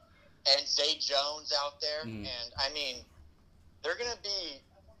 pick. And Zay Jones out there, Mhm. and I mean, they're gonna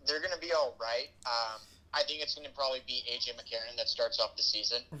be all right. I think it's gonna probably be AJ McCarron that starts off the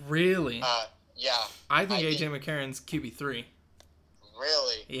season. Really? Yeah, I think I AJ think- McCarron's QB3.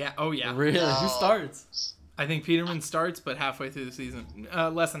 really. Yeah. Oh yeah. Really? No. Who starts? I think Peterman starts, but halfway through the season,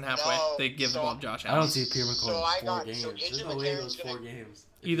 less than halfway, No, they give the so- ball to Josh I Allen. don't see Peterman So going I 4 got- games. so There's AJ no way he McCarron's goes 4 gonna- games.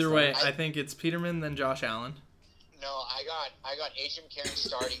 Either way, I- I think it's Peterman then Josh Allen. No, I got AJ McCarron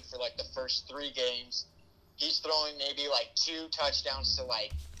starting for like the first 3 games. He's throwing maybe like 2 touchdowns to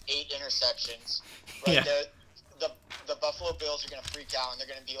like 8 interceptions. Like Yeah. the Buffalo Bills are gonna freak out, and they're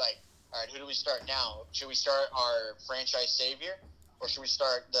gonna be like, all right, who do we start now? Should we start our franchise savior, or should we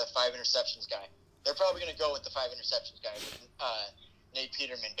start the 5 interceptions guy? They're probably going to go with the 5 interceptions guy, Nate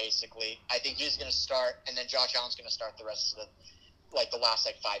Peterman, basically. I think he's going to start, and then Josh Allen's going to start the rest of the last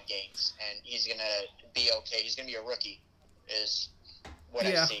 5 games, and he's going to be okay. He's going to be a rookie, is what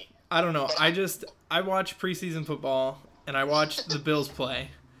I see. I don't know. I watch preseason football and I watch the Bills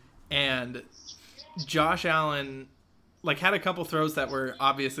play, and Josh Allen like had a couple throws that were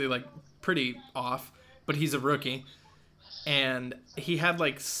obviously like pretty off, but he's a rookie. And he had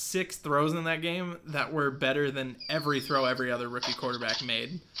like 6 throws in that game that were better than every throw every other rookie quarterback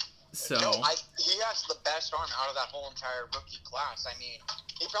made. So No, he has the best arm out of that whole entire rookie class. I mean,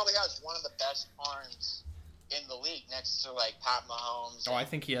 he probably has one of the best arms in the league, next to like Pat Mahomes. I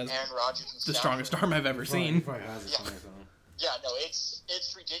think he has Aaron Rodgers and the Stafford. strongest arm I've ever He seen. probably has it Yeah. somewhere, so. Yeah, no, it's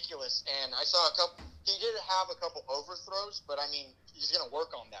ridiculous. And I saw a couple. He did have a couple overthrows, but I mean, he's gonna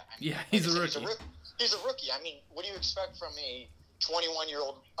work on that. I mean, Yeah, he's a like I rookie. said, He's a rookie. I mean, what do you expect from a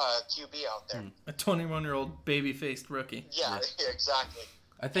 21-year-old QB out there? A 21-year-old baby-faced rookie. Yeah, exactly.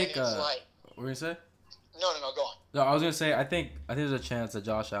 I think. And it's like, What were you gonna say? no, go on. No, I was gonna say I think there's a chance that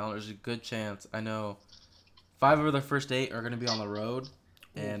Josh Allen. There's a good chance. I know 5 of their first 8 are gonna be on the road,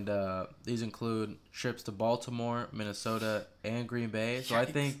 and these include trips to Baltimore, Minnesota, and Green Bay. So I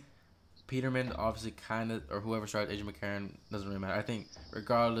think Peterman obviously or whoever started AJ McCarron doesn't really matter. I think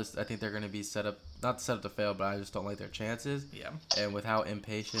regardless, I think they're gonna be set up not set up to fail, but I just don't like their chances. Yeah. And with how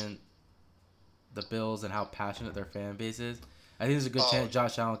impatient the Bills and how passionate their fan base is, I think there's a good chance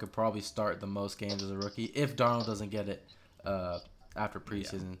Josh Allen could probably start the most games as a rookie if Darnold doesn't get it after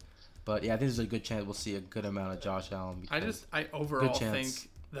preseason. But yeah, I think there's a good chance we'll see a good amount of Josh Allen. I overall chance think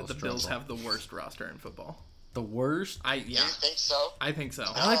that the they'll Bills struggle. have the worst roster in football. The worst? Do you think so? I think so.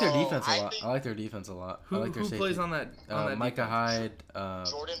 I like their No, defense a I lot. think- I like their defense a lot. Who I like their safety. plays on that? Micah defense? Hyde.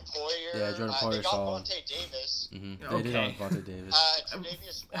 Jordan Poyer. yeah, Jordan They Poyer's got solid. Vontae Davis. They did on Okay. Vontae Davis.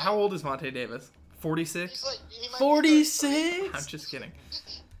 Tre'Davious White. How old is Monte Davis? 46? He might be 46? I'm just kidding.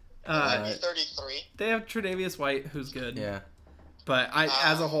 He might be 33. They have Tre'Davious White, who's good. Yeah. But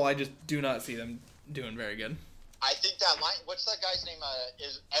as a whole, I just do not see them doing very good. I think that line. What's that guy's name?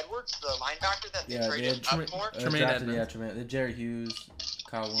 Is Edwards the linebacker that they traded up for? Tremaine Edmonds. Tremaine. Jerry Hughes,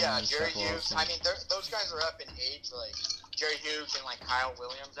 Kyle Williams. Yeah, Jerry Hughes. I mean, those guys are up in age, like Jerry Hughes and like Kyle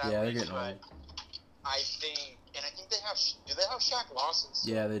Williams. Yeah, they're getting old. I think they have. Do they have Shaq Lawson?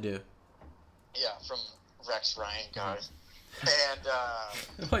 Yeah, they do. Yeah, from Rex Ryan, guys. And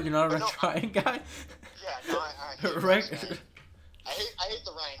what? You're not a Rex Ryan guy? Yeah, no, I hate Rex. I hate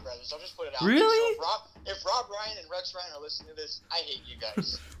the Ryan brothers. I'll just put it out. Really? So if Rob Ryan and Rex Ryan are listening to this, I hate you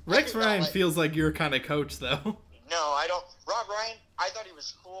guys. Rex Ryan feels like your kind of coach, though. No, I don't. Rob Ryan, I thought he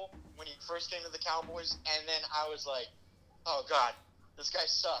was cool when he first came to the Cowboys, and then I was like, oh, God, this guy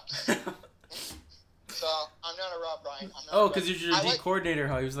sucks. So, I'm not a Rob Ryan. Because you're your D coordinator,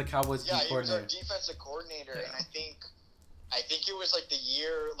 huh? He was the Cowboys D coordinator. Yeah, he was our defensive coordinator, and I think it was like the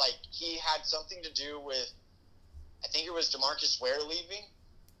year, like, he had something to do with, I think it was DeMarcus Ware leaving,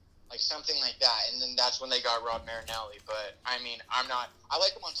 like something like that, and then that's when they got Rod Marinelli. But I mean, I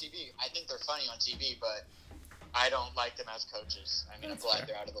like them on TV. I think they're funny on TV, but I don't like them as coaches. I mean, I'm glad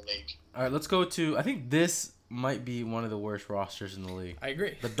they're out of the league. All right, let's go to. I think this might be one of the worst rosters in the league. I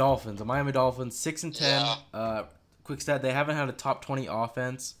agree. The Dolphins, the Miami Dolphins, 6-10. Yeah. Quick stat: they haven't had a top 20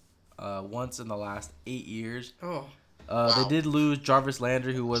 offense once in the last 8 years. Oh. Wow. They did lose Jarvis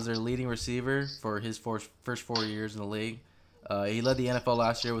Landry, who was their leading receiver for his first 4 years in the league. He led the NFL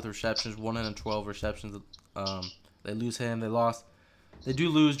last year with receptions, 112 receptions. They lose him. They do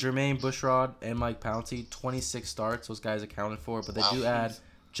lose Jermaine Bushrod and Mike Pouncey, 26 starts. Those guys accounted for, but they do add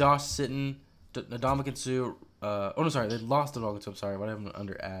Josh Sitton, Ndamukong Suh. They lost Ndamukong Suh. I'm sorry, whatever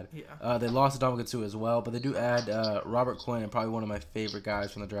under add. Yeah. They lost Ndamukong Suh as well, but they do add Robert Quinn and probably one of my favorite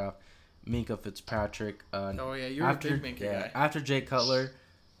guys from the draft, Minkah Fitzpatrick. You're a big Minkah guy. After Jay Cutler,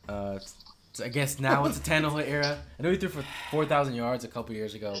 I guess now it's a Tannehill era. I know he threw for 4,000 yards a couple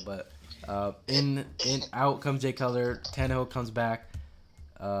years ago, but out comes Jay Cutler. Tannehill comes back.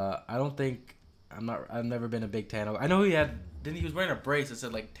 I've never been a big Tannehill. I know he was wearing a brace that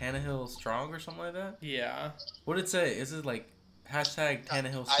said like Tannehill strong or something like that. Yeah. What did it say? Is it like hashtag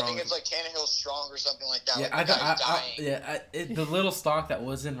Tannehill strong? I think it's like Tannehill strong or something like that. Yeah, dying. The little stock that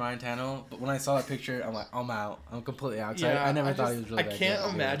was in Ryan Tannehill, but when I saw that picture, I'm like, I'm out. I'm completely out. Yeah, I never thought he was really bad. I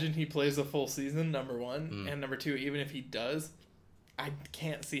can't imagine he plays a full season, number one. And number two, even if he does, I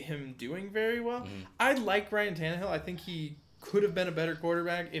can't see him doing very well. I like Ryan Tannehill. I think he could have been a better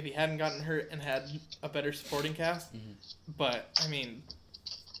quarterback if he hadn't gotten hurt and had a better supporting cast. But, I mean,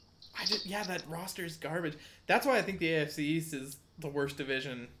 that roster is garbage. That's why I think the AFC East is the worst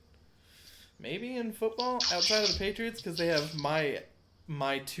division maybe in football outside of the Patriots, because they have my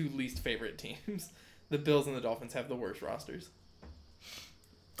two least favorite teams. The Bills and the Dolphins have the worst rosters.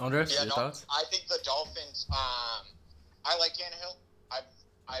 Andres, your thoughts? I think the Dolphins, I like Tannehill.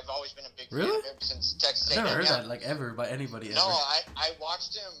 I've always been a big fan of him since Texas A&M. I've never heard that ever by anybody ever. No, I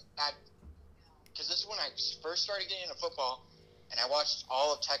watched him because this is when I first started getting into football, and I watched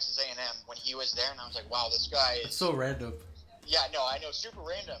all of Texas A&M when he was there, and I was like, wow, this guy is... It's so random. Yeah, no, I know, super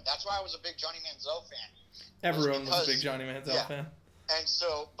random. That's why I was a big Johnny Manziel fan. Everyone was a big Johnny Manziel fan. And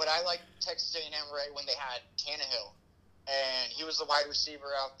so, but I liked Texas A&M right when they had Tannehill, and he was the wide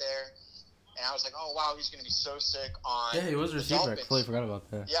receiver out there. And I was like, oh, wow, he's going to be so sick on he was a receiver. I completely forgot about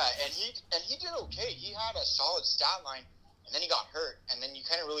that. Yeah, and he did okay. He had a solid stat line, and then he got hurt, and then you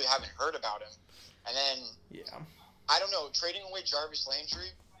kind of really haven't heard about him. And then, I don't know, trading away Jarvis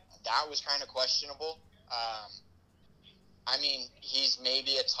Landry, that was kind of questionable. I mean, he's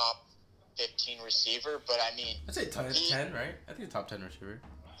maybe a top 15 receiver, but I mean... I'd say 10, right? I think a top 10 receiver.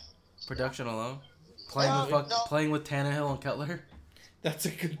 Production alone. Playing with Tannehill and Cutler. That's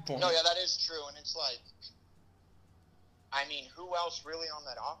a good point. No, yeah, that is true, and it's like, I mean, who else really on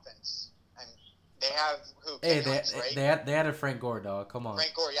that offense? And they have who? They added Frank Gore, dog. Come on.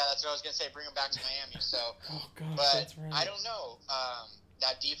 Frank Gore, yeah, that's what I was gonna say. Bring him back to Miami. So, but that's right. I don't know.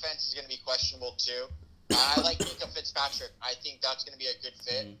 That defense is gonna be questionable too. I like Minkah Fitzpatrick. I think that's gonna be a good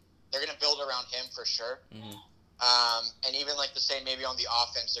fit. They're gonna build around him for sure. And even like the same maybe on the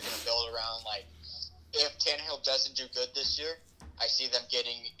offense, they're gonna build around like if Tannehill doesn't do good this year. I see them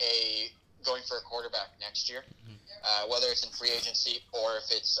going for a quarterback next year, whether it's in free agency or if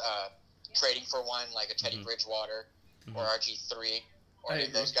it's trading for one like a Teddy Bridgewater or RG3 or any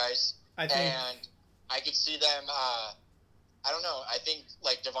of those guys. And I could see them. I don't know. I think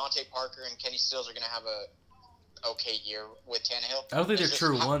like Devontae Parker and Kenny Stills are going to have a okay year with Tannehill. I don't think they're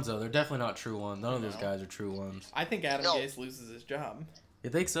true ones though. They're definitely not true ones. None of those guys are true ones. I think Adam Gase loses his job. You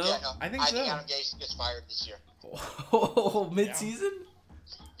think so? Yeah, no, I think so. I think Adam Gase gets fired this year. Oh, mid-season?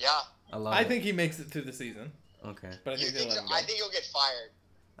 Yeah. I think he makes it through the season. Okay. But I think he'll get fired.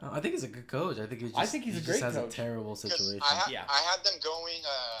 I think he's a good coach. I think I think he's a great just has coach. a terrible situation. I had them going.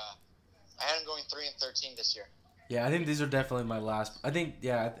 I had them going 3-13 this year. Yeah, I think these are definitely my last. I think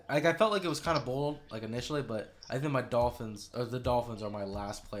I felt like it was kind of bold like initially, but I think the Dolphins are my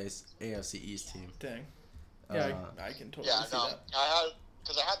last place AFC East team. Dang. Yeah, I can totally see that.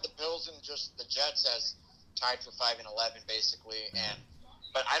 Because I had the Bills and just the Jets as tied for 5-11 basically,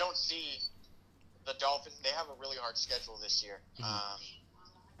 but I don't see the Dolphins. They have a really hard schedule this year,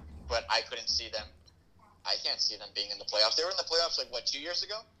 but I couldn't see them. I can't see them being in the playoffs. They were in the playoffs 2 years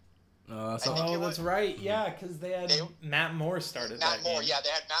ago. That's right. Yeah, because they had Matt Moore started. Matt that Moore, game. yeah, they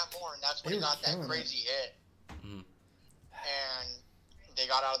had Matt Moore, and that's when he got that crazy hit. Mm-hmm. And they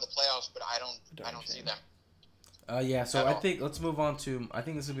got out of the playoffs, but I don't see them. So I think let's move on to. I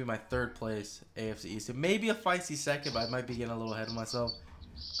think this will be my third place AFC East. It may be a feisty second, but I might be getting a little ahead of myself.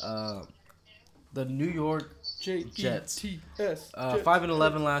 The New York Jets.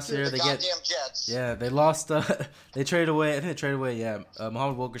 5-11 last year. The goddamn Jets. Yeah, they lost. They traded away. I think they traded away. Yeah,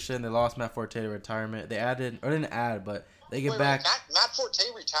 Muhammad Wilkerson. They lost Matt Forte to retirement. They didn't add, but they get back. Matt Forte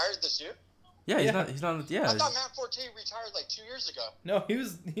retired this year. Yeah, he's not. Yeah. I thought Matt Forte retired 2 years ago. No,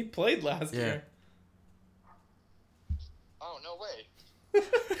 he played last year. Oh no way.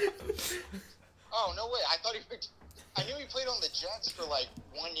 Oh no way. I knew he played on the Jets for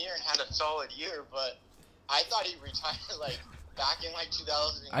 1 year and had a solid year, but I thought he retired back in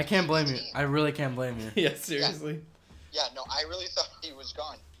 2000. I can't blame you. I really can't blame you. Yeah, seriously. Yeah, no, I really thought he was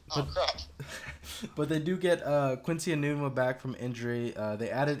gone. Oh crap. But they do get Quincy Enunwa back from injury. They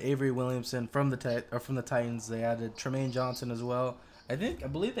added Avery Williamson from the Titans. They added Tremaine Johnson as well. I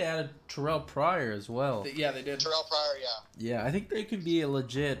believe they added Terrell Pryor as well. Yeah, they did. Terrell Pryor, yeah. Yeah, I think they could be a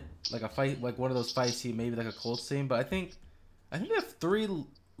legit a fight, one of those feisty, maybe a Colts team. But I think they have three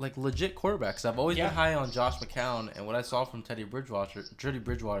legit quarterbacks. I've always been high on Josh McCown, and what I saw from Teddy Bridgewater,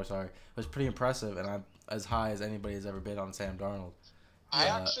 was pretty impressive. And I'm as high as anybody has ever been on Sam Darnold. I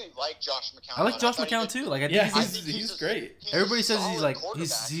actually like Josh McCown. I like Josh McCown too. I think he's great. Everybody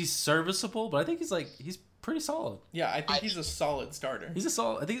says he's serviceable, but I think he's pretty solid. Yeah, I think he's a solid starter. I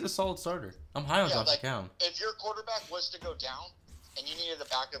think he's a solid starter. I'm high on Josh McCown. If your quarterback was to go down and you needed a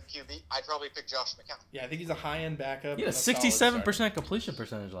backup QB, I'd probably pick Josh McCown. Yeah, I think he's a high-end backup. Yeah, 67% completion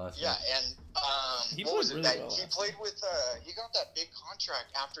percentage last year. Yeah, and what was it? He played with. He got that big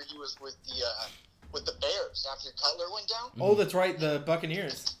contract after he was with the Bears after Cutler went down. Oh, that's right, the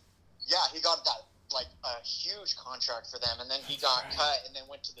Buccaneers. Yeah, he got that a huge contract for them, and then he got cut and then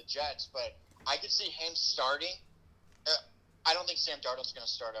went to the Jets. But I could see him starting. I don't think Sam Darnold's going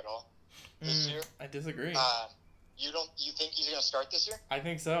to start at all this year. I disagree. You think he's going to start this year? I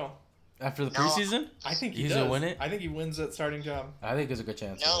think so. After the preseason? I think he's going to win it? I think he wins that starting job. I think there's a good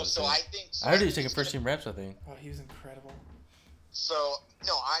chance. No, so I think... So I heard he was taking first-team reps, I think. Oh, he was incredible. So,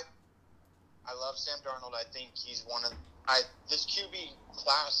 no, I love Sam Darnold. I think he's one of... This QB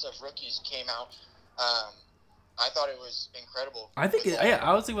class of rookies came out. I thought it was incredible. I think...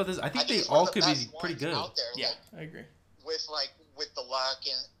 I was thinking about this. I think they all could be pretty good. Out there, yeah, I agree. With the luck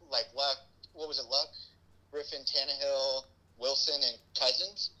and... luck... What was it? Luck? Griffin, Tannehill, Wilson, and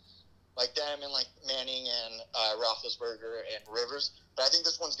Cousins, them and Manning and Roethlisberger and Rivers. But I think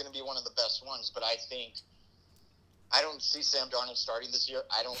this one's going to be one of the best ones. But I don't see Sam Darnold starting this year.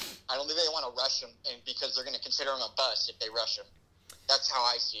 I don't think they want to rush him, and because they're going to consider him a bust if they rush him. That's how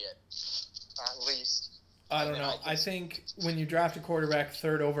I see it, at least. I don't know. I think when you draft a quarterback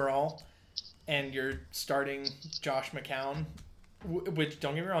third overall, and you're starting Josh McCown. Which,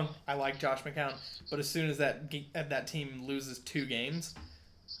 don't get me wrong, I like Josh McCown, but as soon as that team loses 2 games,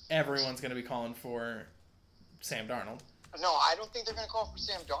 everyone's going to be calling for Sam Darnold. No, I don't think they're going to call for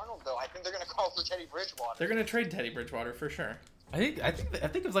Sam Darnold, though. I think they're going to call for Teddy Bridgewater. They're going to trade Teddy Bridgewater for sure. I think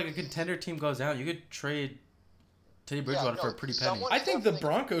if a contender team goes down, you could trade Teddy Bridgewater for a pretty penny. I think the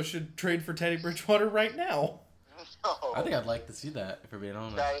Broncos should trade for Teddy Bridgewater right now. No. I think I'd like to see that, if we're being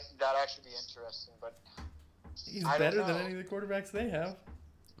honest. That'd actually be interesting, but... He's better than any of the quarterbacks they have.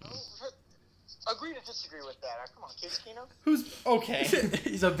 Agree to disagree with that. Come on, Case Keenum? Who's... Okay.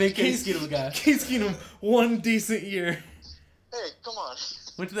 He's a big Case Keenum guy. Case Keenum, one decent year. Hey, come on.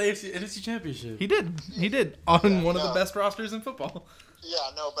 Went to the NFC Championship. He did. On one of the best rosters in football. Yeah,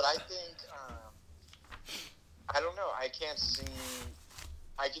 no, but I think... I don't know. I can see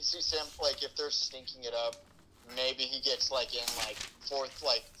Sam, if they're stinking it up, maybe he gets, in,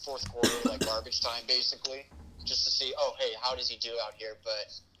 fourth quarter, garbage time, basically. Just to see, hey, how does he do out here?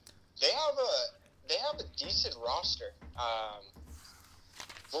 But they have a decent roster.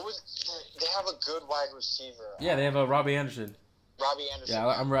 They have a good wide receiver. Yeah, they have Robbie Anderson. Robbie Anderson. Yeah,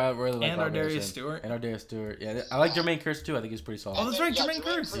 I'm really like and Robbie Ardarius Anderson. Stewart. And Ardarius Stewart. Yeah, I like Jermaine Kearse too. I think he's pretty solid. Oh, that's right, Jermaine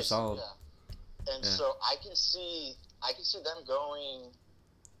Kearse. He's solid. Yeah. And so I can see them going.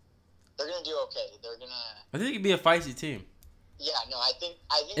 They're gonna do okay. They're gonna. I think it could be a feisty team. Yeah, no, I think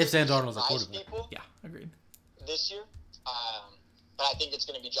if Sam Darnold's a quarterback. People Yeah, agreed. This year, but I think it's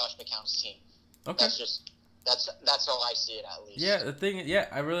gonna be Josh McCown's team. Okay. That's how I see it at least. Yeah,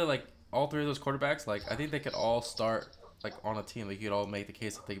 I really like all three of those quarterbacks. Like, I think they could all start like on a team. Like, you could all make the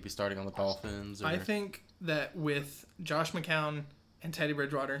case that they could be starting on the Dolphins. I think that with Josh McCown and Teddy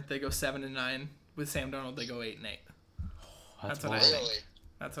Bridgewater, they go 7-9. With Sam Darnold, they go 8-8. That's what I think.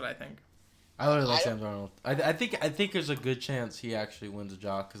 That's what I think. I really like Sam Darnold. I think there's a good chance he actually wins a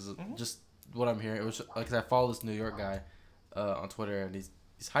job because just what I'm hearing, it was like 'cause I follow this New York guy on Twitter and he's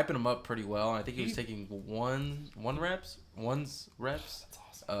hyping him up pretty well. And I think he was taking one's reps.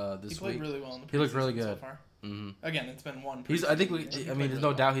 That's awesome. This he played week. really well in the He looked really preseason good. So far. Mm-hmm. Again, it's been one. I think there's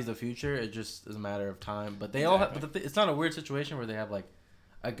no doubt he's the future. It just is a matter of time. But they all have. But it's not a weird situation where they have like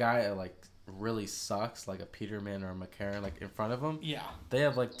a guy that like really sucks, like a Peterman or a McCarron, like in front of him. Yeah. They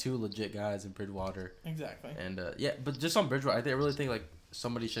have like two legit guys in Bridgewater. Exactly. And but just on Bridgewater, I really think like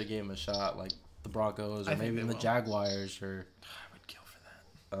somebody should give him a shot, like the Broncos or maybe even the Jaguars or. I would kill for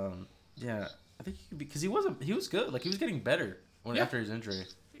that. Yeah, I think he could be because he was good. Like he was getting better after his injury.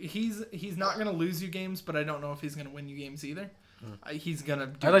 He's not gonna lose you games, but I don't know if he's gonna win you games either. He's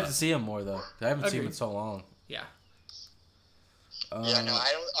gonna. I'd like to see him more though. I haven't seen him in so long. Yeah. Yeah, no, I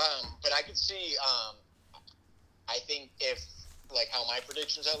don't. But I could see. I think if like how my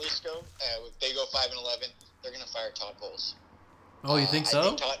predictions at least go, if they go 5-11, they're gonna fire Todd Bowles. Oh, you think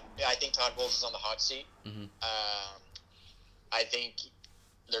so? I think Todd Bowles is on the hot seat. Mm-hmm. I think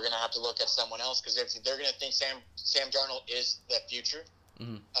they're gonna have to look at someone else because if they're gonna think Sam Darnold is the future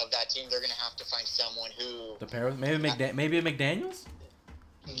of that team, they're gonna have to find someone who the pair with maybe a McDaniels.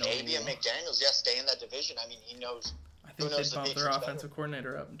 Maybe a McDaniels. Yeah, stay in that division. I mean, he knows. I think they bumped their offensive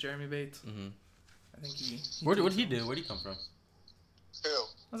coordinator up, Jeremy Bates. Mm-hmm. I think he What did he do? Where did he come from? Who?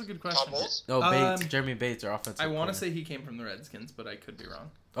 That's a good question. Todd Bowles? No, Bates. Jeremy Bates, our offensive. I want to say he came from the Redskins, but I could be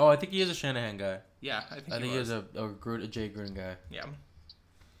wrong. Oh, I think he is a Shanahan guy. Yeah, I think he is a Jay Gruden guy. Yeah.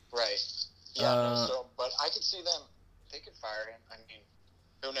 Right. Yeah. But I could see them. They could fire him. I mean,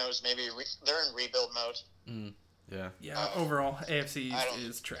 who knows? Maybe they're in rebuild mode. Yeah. Yeah. Overall, AFC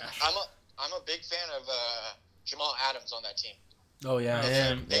is trash. I'm a big fan of Jamal Adams on that team. Oh yeah,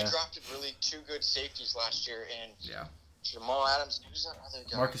 They drafted really two good safeties last year, and Jamal Adams. Who's that other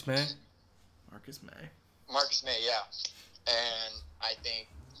guy? Marcus May. Marcus May, yeah. And I think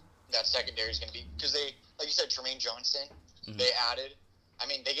that secondary is going to be because they, like you said, Tremaine Johnson. They added. I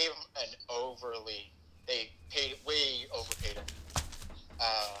mean, they gave him they overpaid him.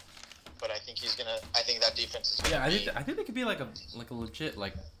 But I think I think that defense is gonna I think they could be like a legit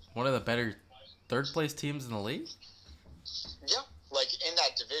one of the better third place teams in the league. Yeah, like in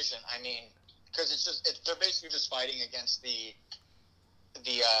that division. I mean, because they're basically just fighting against the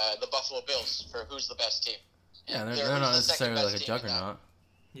Buffalo Bills for who's the best team. Yeah, they're not necessarily like a juggernaut.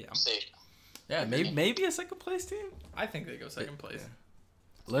 Yeah. See. Yeah, maybe a second place team. I think they go second place. Yeah.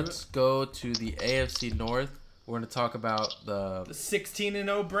 Let's go to the AFC North. We're going to talk about the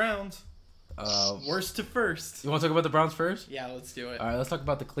 16-0 Browns. Worst to first. You want to talk about the Browns first? Yeah, let's do it. All right, let's talk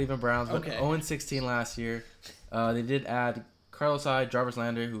about the Cleveland Browns. Okay. 0-16 last year. They did add Carlos Hyde, Jarvis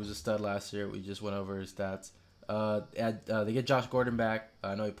Landry, who was a stud last year. We just went over his stats. They get Josh Gordon back.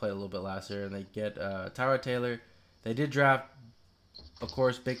 I know he played a little bit last year. And they get Tyrod Taylor. They did draft, of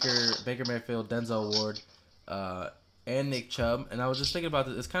course, Baker Mayfield, Denzel Ward, and Nick Chubb. And I was just thinking about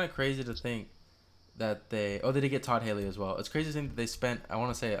this. It's kind of crazy to think that they did get Todd Haley as well. It's crazy to think that they spent, I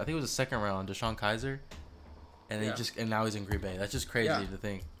think it was a second round on DeShone Kizer, and and now he's in Green Bay. That's just crazy to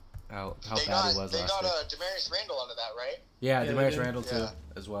think how bad he was last year. They got Demarius Randall out of that, right? Yeah, Demarius Randall too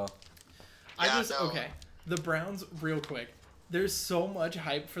as well. Okay. The Browns, real quick. There's so much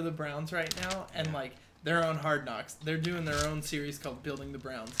hype for the Browns right now, and they're on Hard Knocks. They're doing their own series called Building the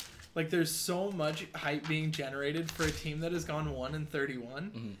Browns. There's so much hype being generated for a team that has gone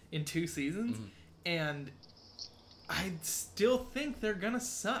 1-31 in 2 seasons, and I still think they're gonna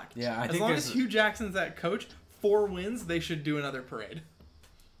suck. Yeah, as long as Hugh Jackson's that coach, 4 wins, they should do another parade.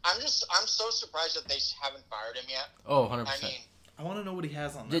 I'm so surprised that they haven't fired him yet. Oh, 100%. I mean, I want to know what he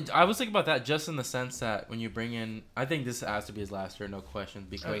has on them. I was thinking about that just in the sense that when you bring in, I think this has to be his last year, no question,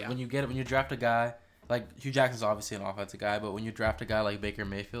 because when you draft a guy like Hugh Jackson's obviously an offensive guy, but when you draft a guy like Baker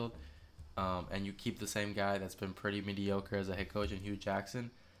Mayfield, and you keep the same guy that's been pretty mediocre as a head coach in Hugh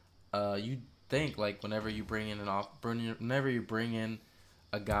Jackson, you think whenever you bring in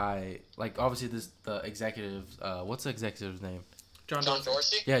a guy, obviously the executives, what's the executive's name? John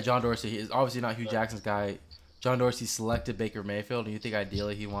Dorsey? Yeah, John Dorsey. He is obviously not Hugh Jackson's guy. John Dorsey selected Baker Mayfield, and you think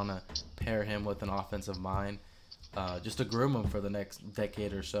ideally he want to pair him with an offensive mind, just to groom him for the next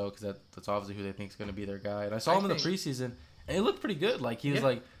decade or so, because that's obviously who they think is going to be their guy. And I saw him in the preseason, and he looked pretty good. Like, he was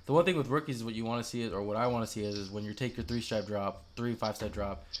like, the one thing with rookies is what you want to see, or what I want to see is when you take your 5-step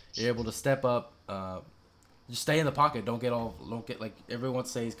drop, you're able to step up, just stay in the pocket. Don't get like, everyone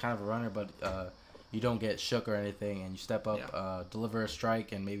says he's kind of a runner, but you don't get shook or anything, and you step up, deliver a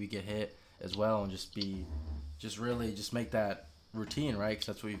strike, and maybe get hit as well, and just make that routine, right? Because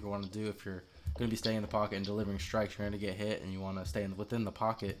that's what you want to do. If you're going to be staying in the pocket and delivering strikes, you're going to get hit, and you want to stay within the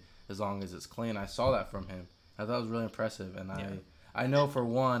pocket as long as it's clean. I saw that from him. I thought it was really impressive, and I know for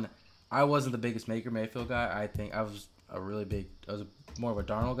one, I wasn't the biggest Baker Mayfield guy. I think I was more of a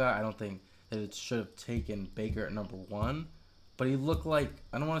Darnold guy. I don't think that it should have taken Baker at number 1, but he looked like,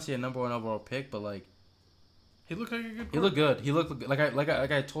 I don't want to say a number 1 overall pick, but like, he looked like a good. He looked good. He looked like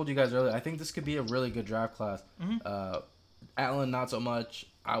I told you guys earlier. I think this could be a really good draft class. Mm-hmm. Allen, not so much.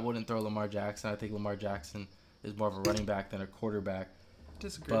 I wouldn't throw Lamar Jackson. I think Lamar Jackson is more of a running back than a quarterback.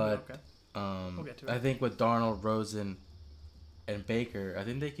 Disagree. But okay. We'll get to it. I think with Darnold, Rosen, and Baker, I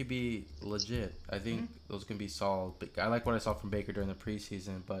think they could be legit. I think those can be solid. But I like what I saw from Baker during the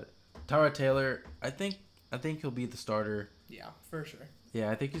preseason. But Tyrod Taylor, I think he'll be the starter. Yeah, for sure. Yeah,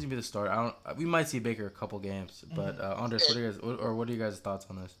 I think he's gonna be the starter. We might see Baker a couple games, but Andres, what are you guys' thoughts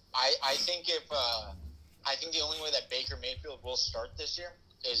on this? I think I think the only way that Baker Mayfield will start this year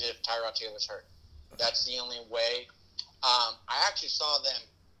is if Tyrod Taylor's hurt. That's the only way. I actually saw them.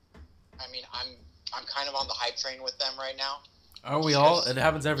 I mean, I'm kind of on the hype train with them right now. Are we all? It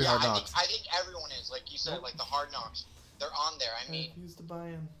happens every Hard Knocks. I think everyone is, like you said, like the Hard Knocks. They're on there. I mean, use the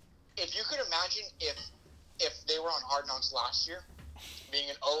buy-in. If you could imagine if they were on Hard Knocks last year, being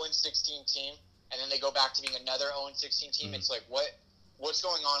an 0-16 team, and then they go back to being another 0-16 team, it's like, what's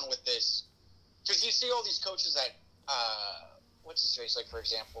going on with this? Because you see all these coaches that, what's his face, like, for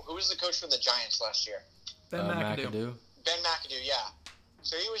example, who was the coach for the Giants last year? Ben McAdoo. Ben McAdoo, yeah.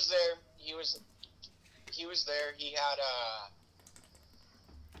 So he was there. He was there. He had,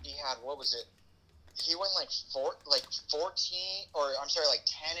 what was it? He went like 14, or I'm sorry, like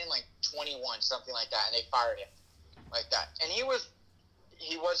 10 and like 21, something like that, and they fired him like that. And he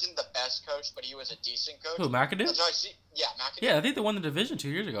wasn't the best coach, but he was a decent coach. Who, McAdoo? That's how I see. Yeah, McAdoo. Yeah, I think they won the division 2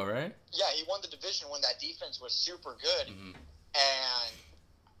 years ago, right? Yeah, he won the division when that defense was super good, and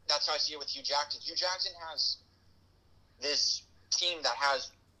that's how I see it with Hugh Jackson. Hugh Jackson has this team that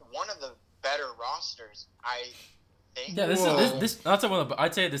has one of the better rosters, I think. Yeah, this that's one of the,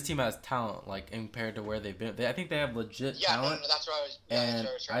 I'd say this team has talent, like, compared to where they've been. I think they have legit talent. No, that's what I was. And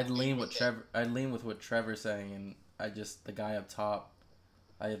I'd lean with what Trevor's saying, and the guy up top,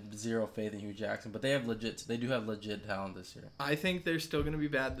 I have zero faith in Hugh Jackson, but they do have legit talent this year. I think they're still going to be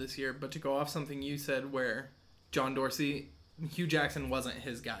bad this year, but to go off something you said where John Dorsey, Hugh Jackson wasn't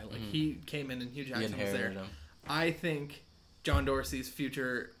his guy. Like, he came in and Hugh Jackson was there. Him. I think John Dorsey's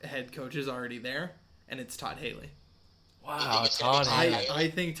future head coach is already there, and it's Todd Haley. Wow, Todd Haley. I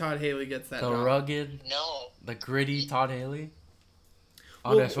think Todd Haley gets that job. Rugged, the gritty Todd Haley.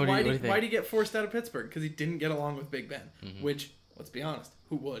 Well, why did he get forced out of Pittsburgh? Because he didn't get along with Big Ben, which, let's be honest,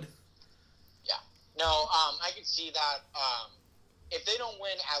 who would? Yeah. No, I can see that. If they don't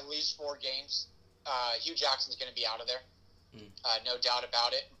win at least 4 games, Hugh Jackson's going to be out of there. No doubt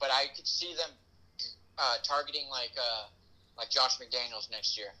about it. But I could see them targeting like Josh McDaniels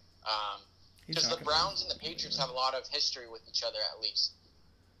next year. Because the Browns and the Patriots have a lot of history with each other, at least.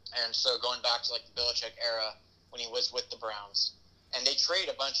 And so going back to like the Belichick era when he was with the Browns. And they trade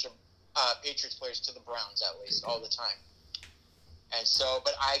a bunch of Patriots players to the Browns, at least, all the time. And so,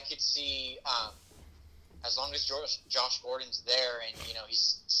 but I could see, as long as Josh Gordon's there and,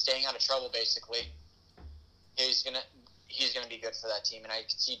 he's staying out of trouble, basically, he's gonna be good for that team. And I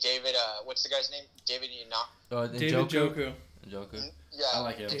could see David, what's the guy's name? David Njoku. Yeah, I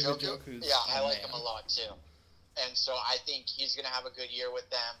like him. Yeah, I like him a lot, too. And so I think he's going to have a good year with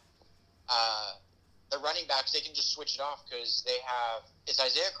them. The running backs, they can just switch it off because they have... Is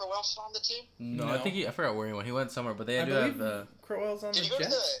Isaiah Crowell still on the team? No, I think I forgot where he went. He went somewhere, but they do have... Crowell's on the Jets? Did he go to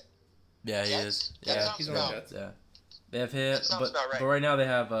the... Yeah, he is. Yeah, he's on the Jets. Yeah. They have him, but right now they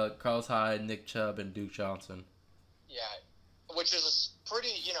have Carlos Hyde, Nick Chubb, and Duke Johnson. Yeah, which is a pretty,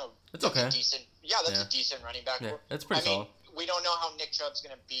 it's okay. Decent. Yeah, that's a decent running back. Yeah, that's pretty solid. We don't know how Nick Chubb's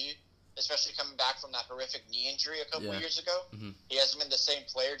going to be, especially coming back from that horrific knee injury a couple years ago. Mm-hmm. He hasn't been the same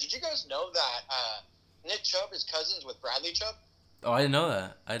player. Did you guys know that Nick Chubb is cousins with Bradley Chubb? Oh, I didn't know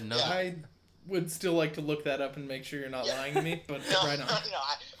that. I didn't know that. would still like to look that up and make sure you're not lying to me, but no, right on. No,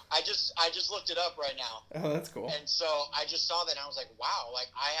 I just looked it up right now. Oh, that's cool. And so I just saw that and I was like, wow, like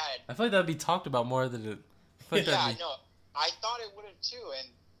I feel like that'd be talked about more than it. No, I thought it would have too,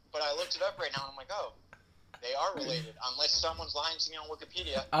 but I looked it up right now and I'm like, oh, they are related, unless someone's lying to me on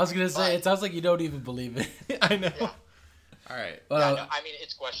Wikipedia. I was gonna say it sounds like you don't even believe it. I know. Yeah. All right. No, I mean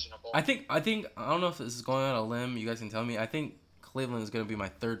it's questionable. I think I don't know if this is going on a limb. You guys can tell me. I think Cleveland is gonna be my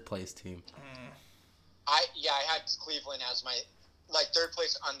third place team. I had Cleveland as my third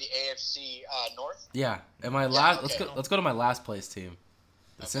place on the AFC North. Yeah, and my last. Let's go to my last place team,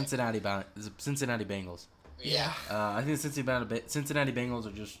 the Cincinnati Bengals. Yeah. I think the Cincinnati Bengals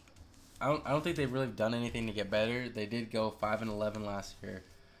are just. I don't think they've really done anything to get better. They did go 5-11 last year.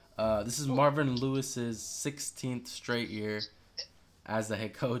 This is Marvin Lewis's 16th straight year as the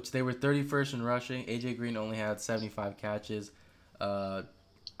head coach. They were 31st in rushing. AJ Green only had 75 catches.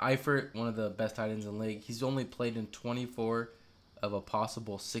 Eifert, one of the best tight ends in the league, he's only played in 24 of a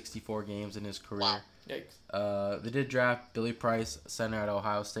possible 64 games in his career. Wow. Yikes. They did draft Billy Price, center at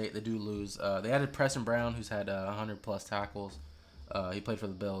Ohio State. They do lose. They added Preston Brown, who's had 100-plus tackles. He played for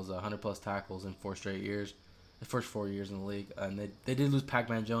the Bills, 100-plus tackles in 4 straight years, the first 4 years in the league. And they did lose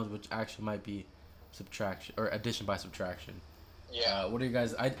Pac-Man Jones, which actually might be subtraction or addition by subtraction. Yeah. What do you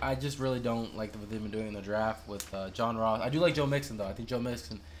guys? I just really don't like what they've been doing in the draft with John Ross. I do like Joe Mixon though. I think Joe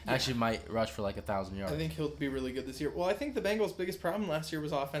Mixon actually might rush for 1,000 yards. I think he'll be really good this year. Well, I think the Bengals' biggest problem last year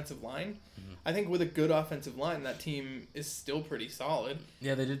was offensive line. Mm-hmm. I think with a good offensive line, that team is still pretty solid.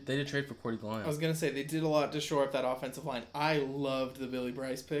 Yeah, they did trade for Cordy Glenn. I was gonna say they did a lot to shore up that offensive line. I loved the Billy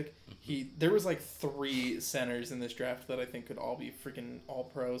Bryce pick. There was 3 centers in this draft that I think could all be freaking all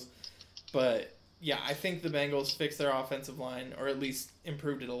pros, but. Yeah, I think the Bengals fixed their offensive line, or at least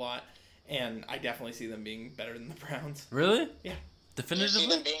improved it a lot, and I definitely see them being better than the Browns. Really? Yeah. Definitively? You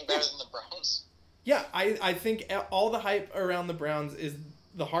see them being better than the Browns? Yeah, I think all the hype around the Browns is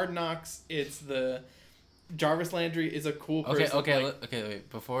the Hard Knocks. It's the Jarvis Landry is a cool person. Okay, wait.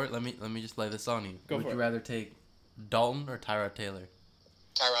 Before, let me just lay this on you. Would you rather take Dalton or Tyrod Taylor?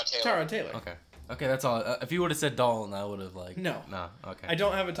 Tyrod Taylor. Okay, that's all. If you would have said Dalton, I would have No. Okay. I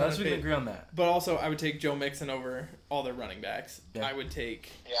don't have a ton of faith. We can agree on that. But also, I would take Joe Mixon over all their running backs. Yeah. I would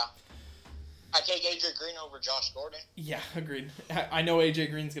take... Yeah. I take AJ Green over Josh Gordon. Yeah, agreed. I know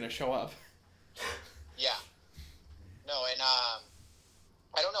AJ Green's going to show up. Yeah. No, and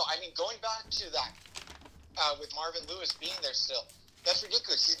I don't know. I mean, going back to that, with Marvin Lewis being there still, that's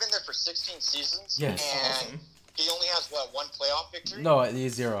ridiculous. He's been there for 16 seasons. Yes. And Awesome. he only has, one playoff victory? No, he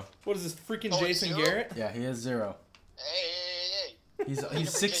has 0. What is this, freaking Oh, Jason 0? Garrett? Yeah, he has 0. Hey.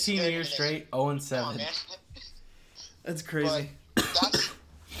 He's 16 years straight, 0-7. Come on, man. That's crazy. But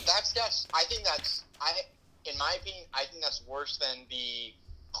that's I think that's in my opinion, I think that's worse than the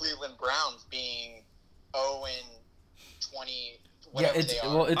Cleveland Browns being 0-20 whatever they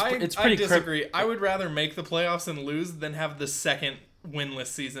are. Well, it's I pretty disagree. I would rather make the playoffs and lose than have the second winless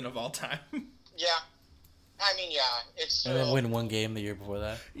season of all time. Yeah. I mean, yeah, it's And then win 1 game the year before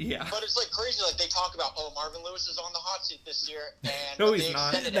that. Yeah. But it's crazy. They talk about, Marvin Lewis is on the hot seat this year, and No, they he's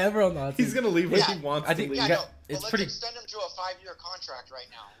not. extended He's never on the hot seat. He's gonna leave when Yeah. he wants I to think- leave. Yeah, Yeah, no, it's let's pretty- extend him to a 5-year contract right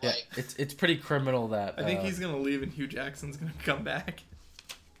now. Yeah, it's pretty criminal that. I think he's gonna leave and Hugh Jackson's gonna come back.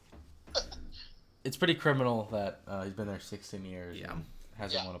 It's pretty criminal that he's been there 16 years. Yeah. And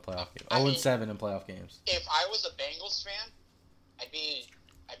hasn't Yeah. won a playoff game. I mean- 0-7 in playoff games. If I was a Bengals fan, I'd be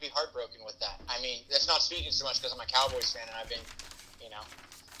heartbroken with that. I mean, that's not speaking so much because I'm a Cowboys fan and I've been,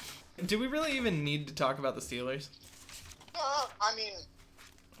 Do we really even need to talk about the Steelers? I mean,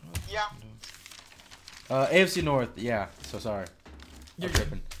 yeah. AFC North, yeah. So sorry. You're I'm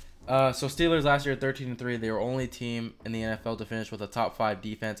tripping. So Steelers last year 13-3. They were only team in the NFL to finish with a top 5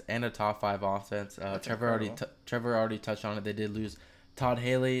 defense and a top 5 offense. Trevor already touched on it. They did lose Todd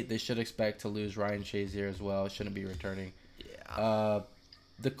Haley. They should expect to lose Ryan Shazier as well. Shouldn't be returning. Yeah.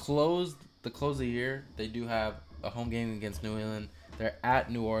 The close of the year, they do have a home game against New England. They're at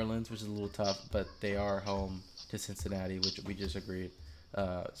New Orleans, which is a little tough, but they are home to Cincinnati, which we just agreed.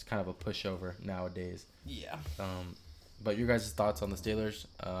 It's kind of a pushover nowadays. Yeah. But your guys' thoughts on the Steelers?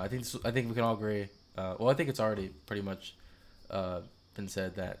 I think we can all agree. I think it's already pretty much been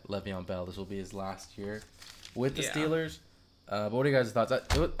said that Le'Veon Bell, this will be his last year with the Steelers. But what are you guys' thoughts?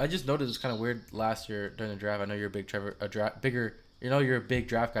 I just noticed it was kind of weird last year during the draft. I know you're a big you're a big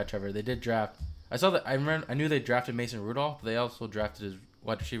draft guy, Trevor. They did draft. I knew they drafted Mason Rudolph, but they also drafted his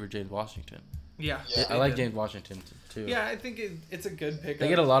wide receiver James Washington. Yeah. I like James Washington too. Yeah, I think it's a good pickup. They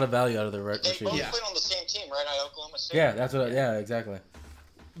get a lot of value out of their They receiver. both played on the same team, right? At Oklahoma State. Yeah, that's what. Yeah, exactly.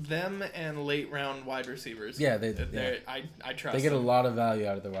 Them and late round wide receivers. Yeah, I trust. They get a them. lot of value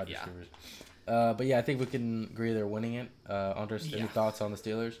out of their wide Yeah. receivers. But yeah, I think we can agree they're winning it. Andres, any thoughts on the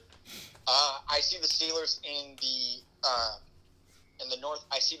Steelers? I see the Steelers in the North.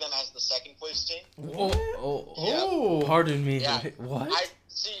 I see them as the second place team. Oh, pardon me. Yeah. What?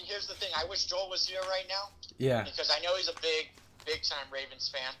 Here's the thing. I wish Joel was here right now. Yeah. Because I know he's a big time Ravens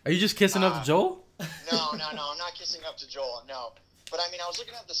fan. Are you just kissing up to Joel? No. I'm not kissing up to Joel. No. But I mean, I was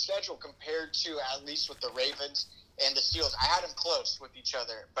looking at the schedule compared to at least with the Ravens and the Steelers. I had them close with each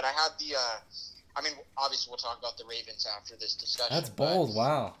other, but I had the. I mean, obviously, we'll talk about the Ravens after this discussion. That's bold.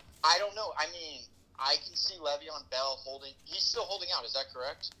 Wow. I don't know. I mean, I can see Le'Veon Bell holding. He's still holding out. Is that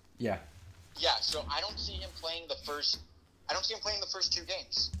correct? Yeah. Yeah. So I don't see him playing the first. I don't see him playing the first 2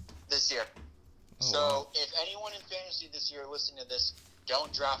 games this year. Wow. If anyone in fantasy this year listening to this,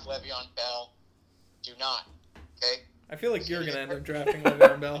 don't draft Le'Veon Bell. Do not. Okay. I feel like you're gonna end up drafting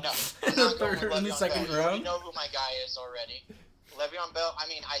Le'Veon Bell. No, I'm not going with Third in the Le'Veon second Bell. round. You know who my guy is already. Le'Veon Bell. I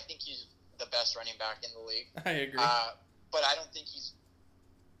mean, I think he's the best running back in the league. I agree. But I don't think he's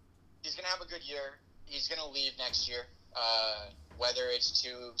gonna have a good year. He's gonna leave next year, whether it's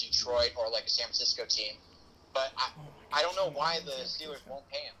to Detroit or like a San Francisco team. But I don't know why the Steelers won't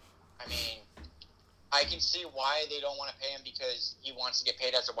pay him. I mean, I can see why they don't want to pay him because he wants to get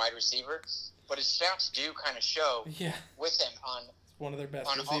paid as a wide receiver. But his stats do kind of show with him on one of their best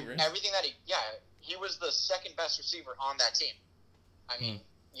receivers. Everything that he was the second best receiver on that team. I mean,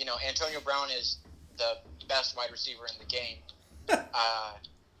 you know, Antonio Brown is the best wide receiver in the game.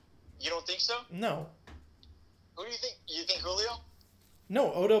 You don't think so? No. Who do you think? You think Julio?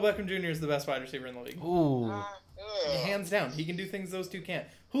 No, Odell Beckham Jr. is the best wide receiver in the league. Ooh. Hands down. He can do things those two can't.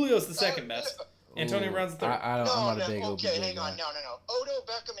 Julio's the second best. Antonio Brown's the third. I'm not a big OBJ hang on. guy. No. Odell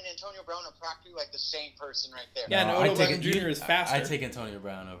Beckham and Antonio Brown are practically like the same person right there. Yeah, Odell Beckham Jr. is faster. I take Antonio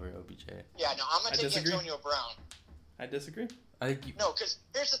Brown over OBJ. Yeah, no, I'm going to take Antonio Brown. I disagree. No, because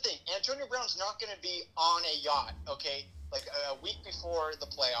here's the thing. Antonio Brown's not going to be on a yacht, okay? Like a week before the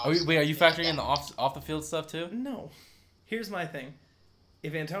playoffs. Are you factoring in the off the field stuff too? No. Here's my thing.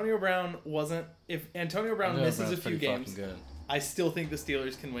 If Antonio Brown misses a few games, I still think the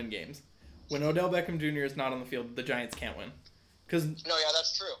Steelers can win games. When Odell Beckham Jr. is not on the field, the Giants can't win. No, yeah,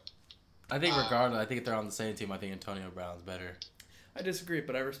 that's true. I think regardless, I think if they're on the same team, I think Antonio Brown's better. I disagree,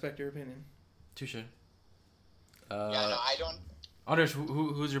 but I respect your opinion. Touche. I don't. Anders,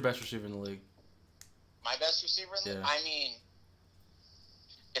 who's your best receiver in the league? My best receiver in the league? I mean,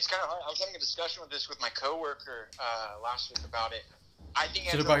 it's kind of hard. I was having a discussion with my coworker last week about it. I think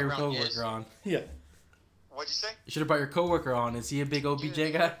should have brought your coworker on. Yeah. What'd you say? You should have brought your coworker on. Is he a big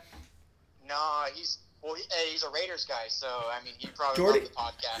OBJ guy? No, he's a Raiders guy, so I mean he probably loves the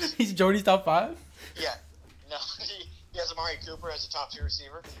podcast. He's Jordy's top 5? Yeah. No, he has Amari Cooper as a top 2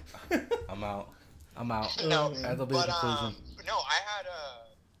 receiver. I'm out. No, that'll be the conclusion. No, I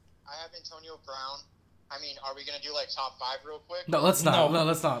have Antonio Brown. I mean, are we gonna do like top 5 real quick? No, let's not. No,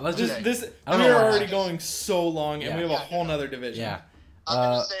 let's not. Let's just. We're already going so long, and we have a whole nother division. Yeah.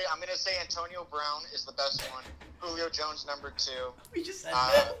 I'm gonna say Antonio Brown is the best one. Julio Jones number 2. We just said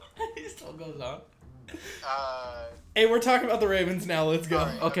that. He still goes on. Hey, we're talking about the Ravens now. Let's go.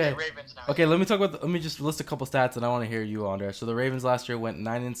 Right, okay. Ravens now. Okay, let me just list a couple stats, and I want to hear you on there. So the Ravens last year went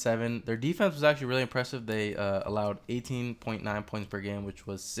 9-7. Their defense was actually really impressive. They allowed 18.9 points per game, which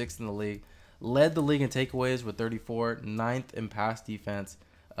was 6th in the league. Led the league in takeaways with 34, 9th in pass defense.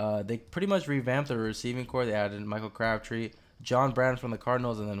 They pretty much revamped their receiving core. They added Michael Crabtree, John Brand from the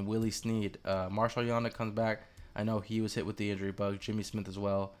Cardinals, and then Willie Snead. Marshall Yanda comes back. I know he was hit with the injury bug. Jimmy Smith as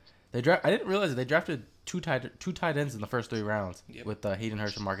well. I didn't realize they drafted two tight ends in the first 3 rounds with Hayden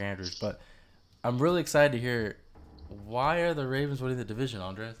Hurst and Mark Andrews. But I'm really excited to hear why are the Ravens winning the division,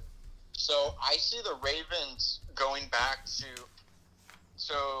 Andres? So I see the Ravens going back to.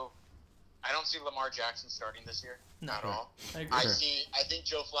 So I don't see Lamar Jackson starting this year at all. I agree. I think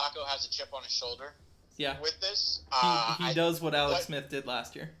Joe Flacco has a chip on his shoulder. Yeah. With this, he does what Alex Smith did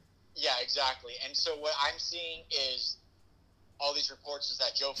last year. Yeah, exactly. And so what I'm seeing is all these reports is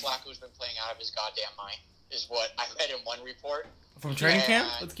that Joe Flacco's been playing out of his goddamn mind, is what I read in one report. From training camp?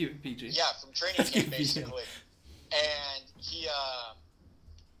 Let's keep it PG. Yeah, from training camp, basically. And he,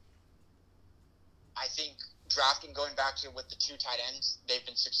 I think drafting, going back to with the 2 tight ends, they've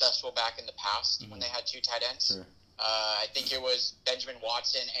been successful back in the past when they had 2 tight ends. Sure. I think it was Benjamin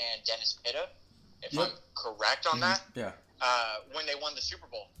Watson and Dennis Pitta, if I'm correct on that. Yeah. When they won the Super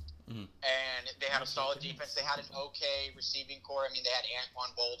Bowl. Mm-hmm. And they had a solid defense. They had an okay receiving core. I mean, they had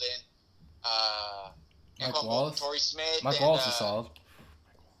Anquan Bolden, Torrey Smith. Mike Wallace is solid.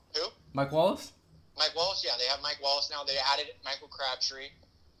 Who? Mike Wallace? Mike Wallace, yeah. They have Mike Wallace now. They added Michael Crabtree.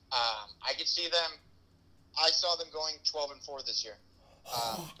 I could see them. I saw them going 12-4 this year.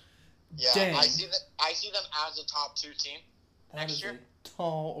 Yeah, Dang. I see them as a top 2 team next year.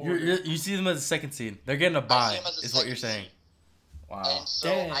 Tall order. You see them as a second seed. They're getting a bye, is what you're saying. Wow. And so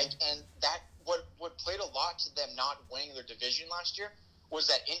that what played a lot to them not winning their division last year was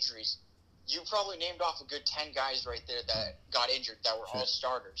that injuries. You probably named off a good 10 guys right there that got injured that were all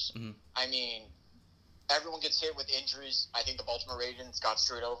starters. Mm-hmm. I mean, everyone gets hit with injuries. I think the Baltimore Ravens got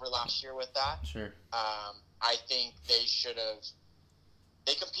screwed over last year with that. Sure. I think they should have.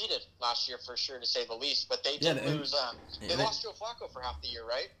 They competed last year for sure, to say the least, but they did lose. They lost Joe Flacco for half the year,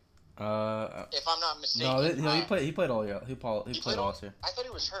 right? If I'm not mistaken. No, he played all year. He played all year. I thought he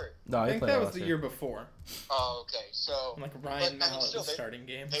was hurt. No, I think that was the year before. Oh, okay. So like Ryan Mallett starting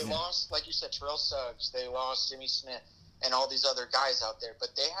game. They lost, like you said, Terrell Suggs. They lost Jimmy Smith and all these other guys out there, but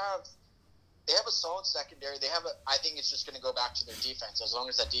they have a solid secondary. I think it's just going to go back to their defense as long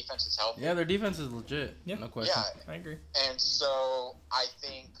as that defense is healthy. Yeah, their defense is legit. Yeah, no question. Yeah, I agree. And so I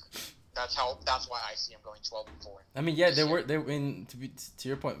think that's why I see them going 12-4. I mean, yeah, they were to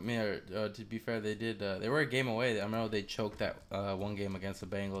your point, to be fair, they were a game away. I remember they choked that one game against the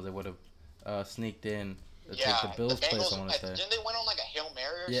Bengals. They would have sneaked in to take the Bills' place. I want to say. Didn't they win on like a Hail Mary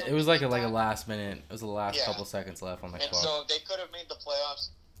or something? Yeah, it was like a last minute. It was the last couple seconds left on the clock. And so they could have made the playoffs,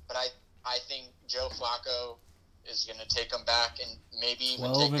 but I think Joe Flacco is going to take them back and maybe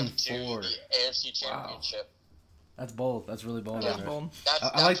even take them to the AFC Championship. Wow. That's bold. That's really bold. That's bold.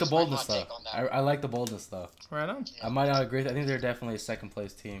 I like the boldness though. I like the boldness though. Right on. I might not agree. I think they're definitely a second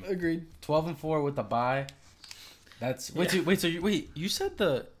place team. Agreed. 12-4 with the bye. That's wait. You said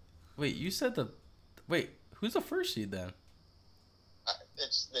who's the first seed then?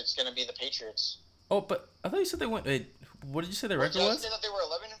 It's going to be the Patriots. Oh, but I thought you said they went. Wait, what did you say their record was? Did I say that they were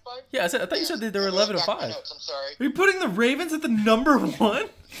 11-5? Yeah, I thought you said they were 11-5. I'm sorry. Are you putting the Ravens at the number 1?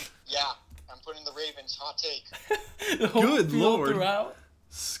 Yeah, I'm putting the Ravens. Hot take. Good Lord. Throughout.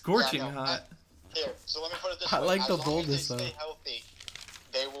 Scorching hot. Here, so let me put it this way. I like the boldness though. As long as they stay healthy,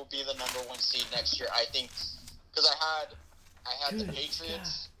 they will be the number 1 seed next year. I think, because I had the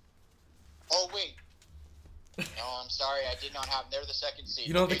Patriots. God. Oh wait. No, I'm sorry. I did not have. They're the 2nd seed.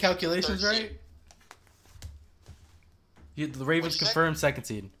 You know the calculations right? The Ravens confirmed 2nd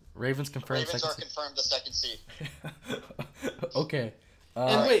seed. Ravens confirmed 2nd seed. Ravens are confirmed the 2nd seed. Okay.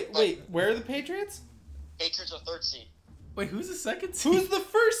 And wait, where are the Patriots? Patriots are 3rd seed. Wait, who's the 2nd seed? Who's the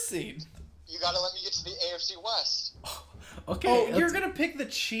 1st seed? You gotta let me get to the AFC West. Okay. Oh, you're gonna pick the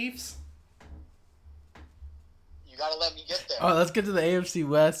Chiefs? You gotta let me get there. Oh, let's get to the AFC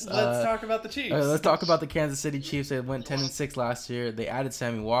West. Let's talk about the Chiefs. Let's talk about the Kansas City Chiefs. They went 10-6 last year. They added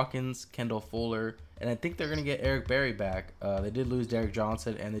Sammy Watkins, Kendall Fuller, and I think they're gonna get Eric Berry back. They did lose Derek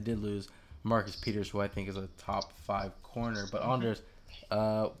Johnson, and they did lose Marcus Peters, who I think is a top 5 corner. But Andres,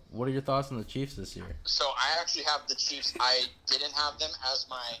 what are your thoughts on the Chiefs this year? So I actually have the Chiefs. I didn't have them as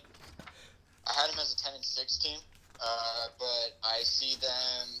I had them as a 10-6 team, but I see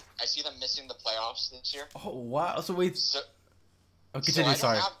them missing the playoffs this year. Oh wow! So wait. Continue.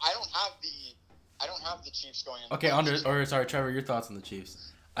 Sorry. I don't have the Chiefs going. Okay, sorry, Trevor. Your thoughts on the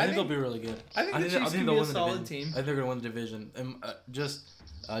Chiefs? I think they'll be really good. I think the Chiefs can be a solid team. I think they're gonna win the division. And I just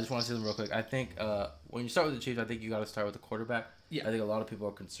want to say them real quick. I think when you start with the Chiefs, I think you got to start with the quarterback. Yeah. I think a lot of people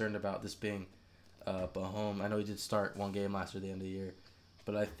are concerned about this being Mahomes. I know he did start one game last year at the end of the year,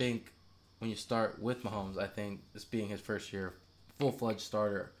 but I think when you start with Mahomes, I think this being his first year, full-fledged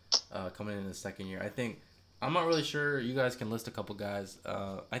starter, coming in his 2nd year, I think I'm not really sure. You guys can list a couple guys.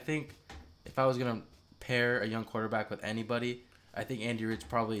 I think if I was gonna pair a young quarterback with anybody, I think Andy Reid's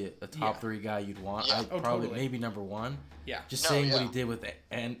probably a top 3 guy you'd want. Yeah. Maybe number 1. Yeah. Just seeing what he did with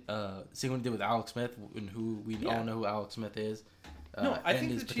Alex Smith, and who we all know who Alex Smith is. I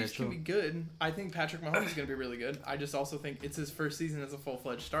think the Chiefs can be good. I think Patrick Mahomes is going to be really good. I just also think it's his first season as a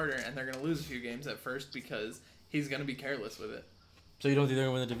full-fledged starter, and they're going to lose a few games at first because he's going to be careless with it. So you don't think they're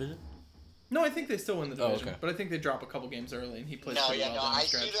going to win the division? No, I think they still win the division, but I think they drop a couple games early, and he plays pretty well down the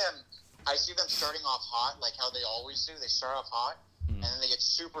stretch. I see them starting off hot, like how they always do. They start off hot, and then they get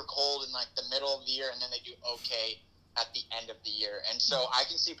super cold in like the middle of the year, and then they do okay at the end of the year. And so I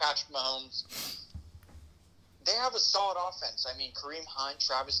can see Patrick Mahomes. They have a solid offense. I mean, Kareem Hunt,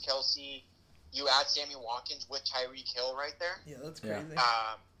 Travis Kelce. You add Sammy Watkins with Tyreek Hill right there. Yeah, that's crazy.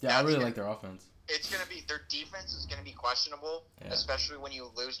 I really like their offense. It's going to be, their defense is going to be questionable, especially when you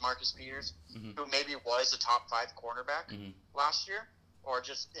lose Marcus Peters, who maybe was a top 5 cornerback last year, or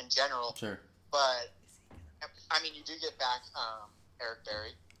just in general. Sure. But, I mean, you do get back Eric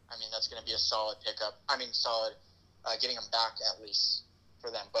Berry. I mean, that's going to be a solid pickup. I mean, solid getting him back at least for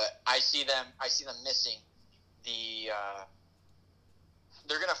them. But I see them missing the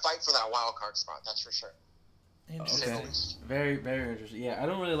they're going to fight for that wild card spot, that's for sure. Interesting. Very, very interesting. Yeah, I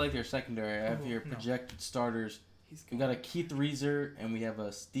don't really like their secondary. I have here projected starters. We got a Keith Reeser and we have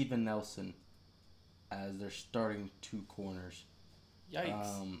a Steven Nelson as their starting 2 corners.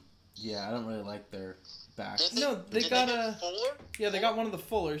 Yikes. Yeah, I don't really like their backs. They got a Fuller? Yeah, they got one of the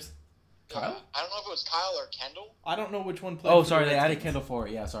Fullers. Kyle? I don't know if it was Kyle or Kendall. I don't know which one played. Oh, sorry, they added Kendall Ford.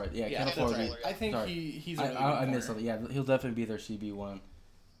 Yeah, sorry. Yeah, Kendall Ford. right. I think Sorry. he's a really I good missed corner. something. Yeah, he'll definitely be their CB1.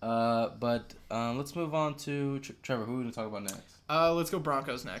 But let's move on to Trevor. Who are we going to talk about next? Let's go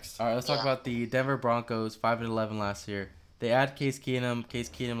Broncos next. All right, let's talk about the Denver Broncos, 5-11 last year. They add Case Keenum. Case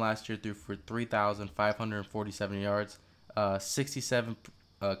Keenum last year threw for 3,547 yards, 67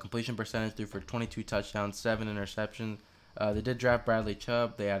 completion percentage, threw for 22 touchdowns, 7 interceptions. They did draft Bradley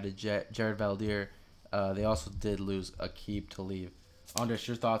Chubb. They added Jared Valdir. They also did lose Aqib Talib. Andres,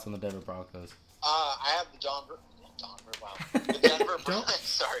 your thoughts on the Denver Broncos? I have the The Denver Broncos.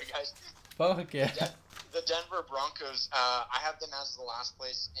 Sorry, guys. Fuck yeah. The Denver Broncos. I have them as the last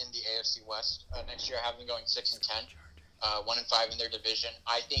place in the AFC West. Next year, I have them going 6-10, 1-5 in their division.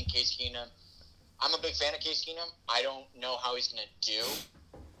 I think Case Keenum. I'm a big fan of Case Keenum. I don't know how he's going to do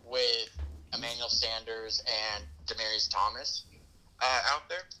with Emmanuel Sanders and Demaryius Thomas out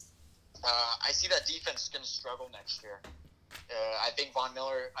there. I see that defense is going to struggle next year. I think Von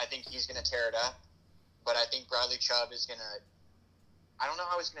Miller, he's going to tear it up. But I think Bradley Chubb is going to – I don't know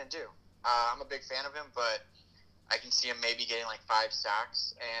how he's going to do. I'm a big fan of him, but I can see him maybe getting like 5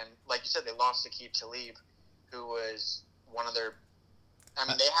 sacks. And like you said, they lost Aqib Talib, who was one of their – I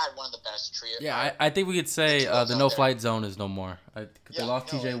mean, they had one of the best trio. Yeah, I think we could say the no-flight zone is no more. They lost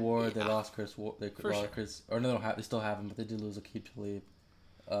T.J. Ward. They lost Chris Ward. They still have him, but they did lose Aqib Talib.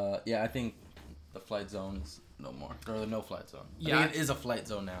 I think the flight zone is no more. Or the no-flight zone. Yeah. I think it is a flight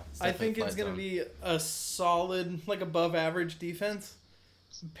zone now. I think it's going to be a solid, like above-average defense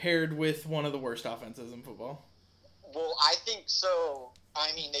paired with one of the worst offenses in football. Well, I think so.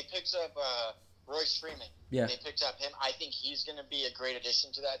 I mean, they picked up Royce Freeman. Yeah. They picked up him. I think he's going to be a great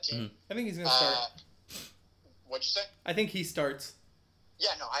addition to that team. I think he's going to start. What'd you say? I think he starts. Yeah,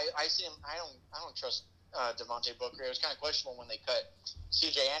 no, I see him. I don't trust Devontae Booker. It was kind of questionable when they cut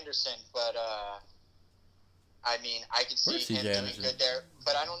C.J. Anderson, but I mean, I can see him doing good there.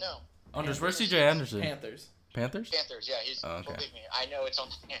 But I don't know. Andres, where's C.J. Anderson? Panthers, yeah. He's believe me. I know it's on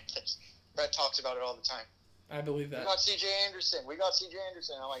the Panthers. Brett talks about it all the time. I believe that. We got C.J. Anderson.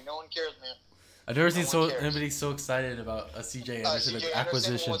 I'm like, no one cares, man. I've never seen anybody so excited about a C.J. Anderson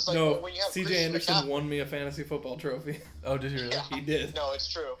acquisition. Like, no, C.J. Anderson won me a fantasy football trophy. Oh, did he really? Yeah. He did. No,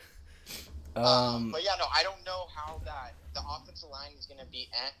 it's true. But yeah, no, I don't know how the offensive line is going to be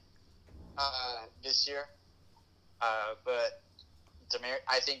this year. But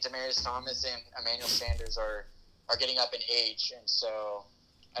I think Demaryius Thomas and Emmanuel Sanders are getting up in age, and so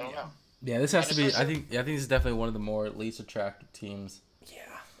I don't know. Yeah, this has to be. I think this is definitely one of the more least attractive teams. Yeah.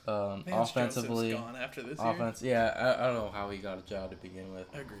 Offensively, gone after this year. Yeah, I don't know how he got a job to begin with.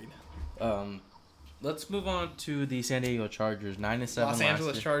 Agreed. Let's move on to the San Diego Chargers, 9-7. Los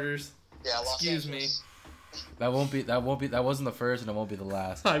Angeles Chargers. Yeah, Excuse me. That wasn't the first, and it won't be the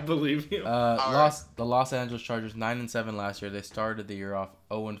last. I believe you. The Los Angeles Chargers 9-7 last year. They started the year off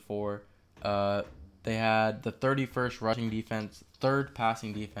 0-4. They had the 31st rushing defense, 3rd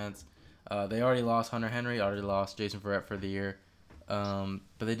passing defense. They already lost Hunter Henry, already lost Jason Verrett for the year. But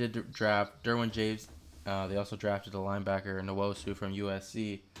they did draft Derwin James. They also drafted a linebacker, Nwosu, from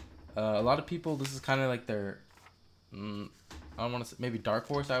USC. A lot of people, this is kind of like their, I don't want to say, maybe dark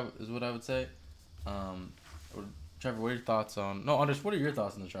horse is what I would say. Trevor, what are your thoughts on... No, Andres, what are your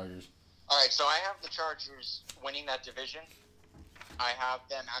thoughts on the Chargers? All right, so I have the Chargers winning that division. I have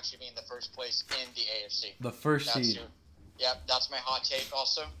them actually being the first place in the AFC. The first seed. Yep, that's my hot take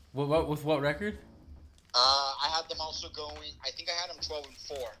also. With what record? I had them also going... I think I had them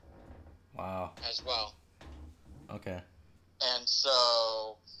 12-4. Wow. As well. Okay. And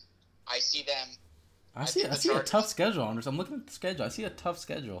so I see them... I see a tough schedule, Andres. I'm looking at the schedule. I see a tough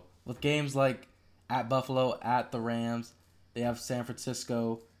schedule with games like at Buffalo, at the Rams. They have San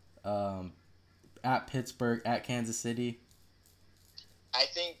Francisco, at Pittsburgh, at Kansas City. I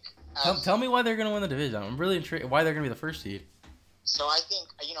think... Tell me why they're going to win the division. I'm really intrigued why they're going to be the first seed. So I think,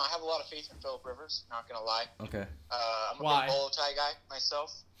 I have a lot of faith in Phillip Rivers, not going to lie. Okay. I'm a big Bolo tie guy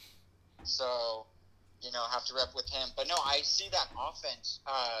myself. So, have to rep with him. But no, I see that offense.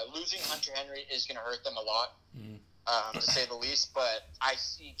 Losing Hunter Henry is going to hurt them a lot, to say the least. But I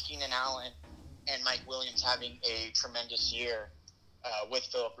see Keenan Allen and Mike Williams having a tremendous year with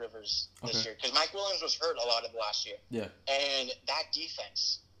Phillip Rivers this year. Because Mike Williams was hurt a lot of the last year. Yeah. And that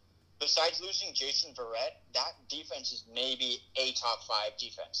defense, besides losing Jason Verrett, that defense is maybe a top 5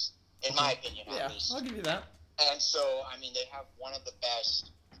 defense, in my opinion, at least. I'll give you that. And so, I mean, they have one of the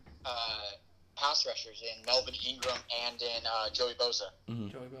best pass rushers in Melvin Ingram and in Joey Bosa. Mm-hmm.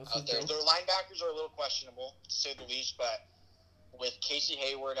 Joey Bosa out there. Their linebackers are a little questionable, to say the least, but with Casey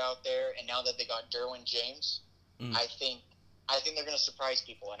Hayward out there, and now that they got Derwin James, I think they're going to surprise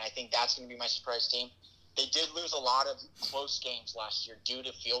people, and I think that's going to be my surprise team. They did lose a lot of close games last year due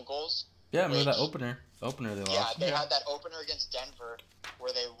to field goals. Yeah, remember that opener they lost. Yeah, they had that opener against Denver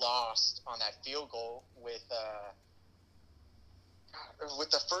where they lost on that field goal with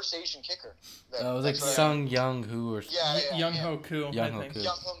the first Asian kicker. It was like Sung Young Hu or Young Ho Koo. Young Ho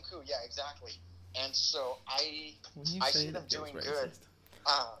Koo, yeah, exactly. And so I see them doing good.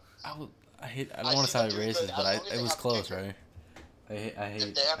 I don't want to sound racist, but it was close, right? I hate.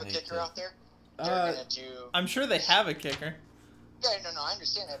 If they have a kicker out there, they're gonna do. I'm sure they have a kicker. Yeah, no, I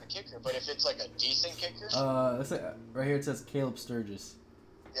understand they have a kicker, but if it's like a decent kicker. Right here it says Caleb Sturgis.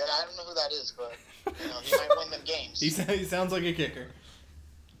 Yeah, I don't know who that is, but he might win them games. He sounds like a kicker.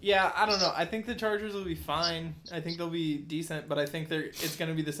 Yeah, I don't know. I think the Chargers will be fine. I think they'll be decent, but I think it's going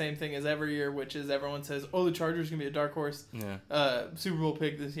to be the same thing as every year, which is everyone says, "Oh, the Chargers are going to be a dark horse, Super Bowl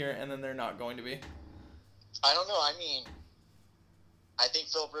pick this year," and then they're not going to be. I don't know. I mean, I think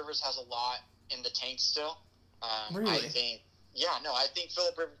Phillip Rivers has a lot in the tank still. Really? I think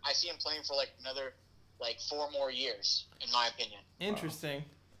Phillip Rivers. I see him playing for another 4 more years, in my opinion. Interesting,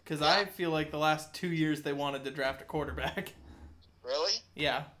 because I feel like the last 2 years they wanted to draft a quarterback. Really?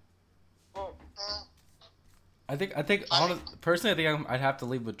 Yeah. Well, personally, I'd have to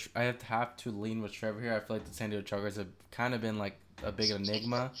lean with Trevor here. I feel like the San Diego Chargers have kind of been like a big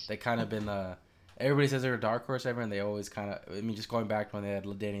enigma. They kind of been everybody says they're a dark horse ever, and they always kind of. I mean, just going back to when they had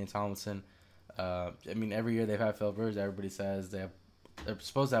LaDainian Tomlinson. Every year they've had Phillip Rivers. Everybody says they're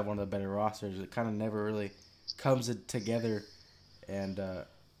supposed to have one of the better rosters. It kind of never really comes together, and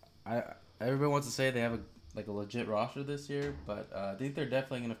everybody wants to say they have a legit roster this year, but I think they're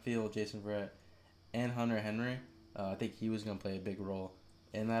definitely going to feel Jason Verrett and Hunter Henry. I think he was going to play a big role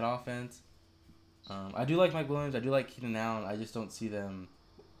in that offense. I do like Mike Williams. I do like Keenan Allen. I just don't see them.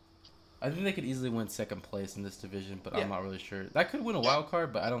 I think they could easily win second place in this division, but I'm not really sure. That could win a wild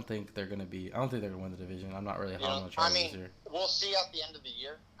card, but I don't think they're going to be. I don't think they're going to win the division. I'm not really high on the Chargers this year. We'll see at the end of the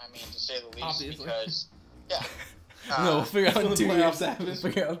year. I mean, to say the least, obviously. Because no, we'll figure out in 2 years.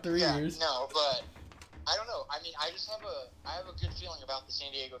 Figure out 3 years. No, but I don't know. I mean, I have a good feeling about the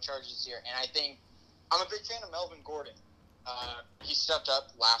San Diego Chargers here, and I think I'm a big fan of Melvin Gordon. He stepped up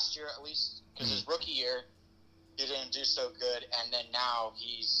last year at least because his rookie year he didn't do so good, and then now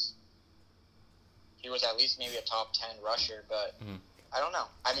he was at least maybe a top 10 rusher, but I don't know.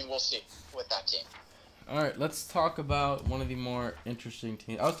 I mean, we'll see with that team. All right, let's talk about one of the more interesting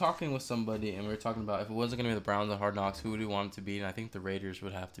teams. I was talking with somebody, and we were talking about if it wasn't going to be the Browns and Hard Knocks, who would we want it to be? And I think the Raiders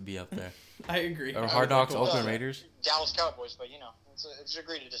would have to be up there. I agree. Or Hard Knocks, Oakland Raiders? Dallas Cowboys, but it's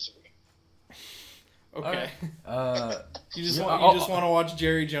agree to disagree. Okay. You just want to watch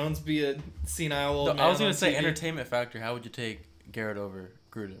Jerry Jones be a senile old man. I was going to say entertainment factor. How would you take Garrett over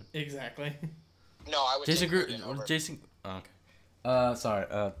Gruden? Exactly. No, I would take Gruden over.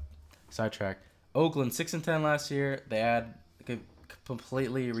 Sorry. Sidetrack. Oakland 6-10 last year. They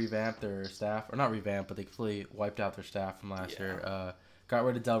completely revamped their staff, or not revamped, but they completely wiped out their staff from last year. Got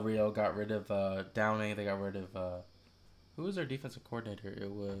rid of Del Rio, got rid of Downing. They got rid of who was their defensive coordinator? It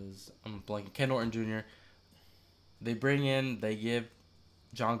was Ken Norton Jr. They give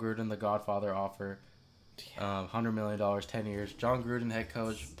John Gruden the Godfather offer, $100 million, 10 years. John Gruden head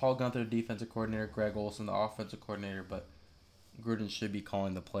coach, Paul Guenther defensive coordinator, Greg Olson the offensive coordinator, but Gruden should be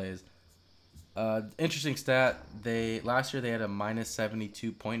calling the plays. Interesting stat. Last year they had a minus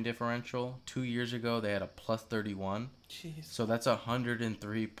 72 point differential. 2 years ago they had a plus 31. Jeez. So that's a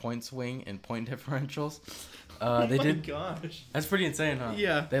 103 point swing in point differentials. Gosh. That's pretty insane, huh?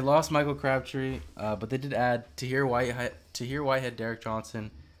 Yeah. They lost Michael Crabtree, but they did add Tahir Whitehead, Derek Johnson,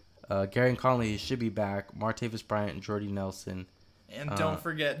 Gary Conley should be back, Martavis Bryant, and Jordy Nelson. And don't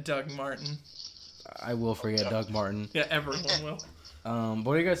forget Doug Martin. I will forget Doug Martin. Yeah, everyone will.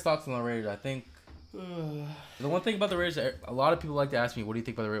 What are your guys' thoughts on the Raiders? I think the one thing about the Raiders, a lot of people like to ask me, what do you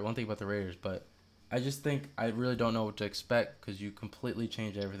think about the Raiders? One thing about the Raiders, but I just think I really don't know what to expect because you completely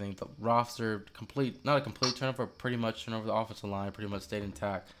changed everything. The roster, not a complete turnover, pretty much turnover. The offensive line pretty much stayed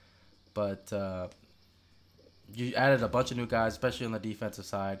intact. But you added a bunch of new guys, especially on the defensive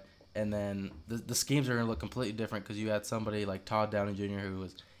side. And then the schemes are going to look completely different because you had somebody like Todd Downing Jr. who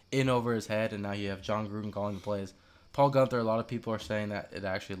was in over his head, and now you have John Gruden calling the plays. Paul Guenther, a lot of people are saying that it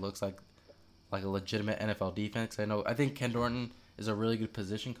actually looks like a legitimate NFL defense. I think Ken Norton is a really good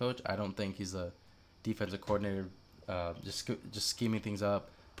position coach. I don't think he's a defensive coordinator just scheming things up.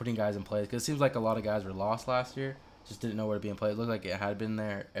 putting guys in place. Because it seems like a lot of guys were lost last year, just didn't know where to be in place. It looked like it had been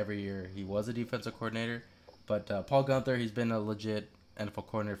there every year he was a defensive coordinator. But Paul Guenther, he's been a legit NFL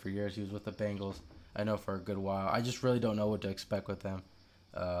coordinator for years. He was with the Bengals, I know, for a good while. I just really don't know what to expect with him.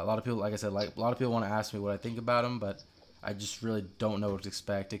 A lot of people, like I said, a lot of people want to ask me what I think about him, but I just really don't know what to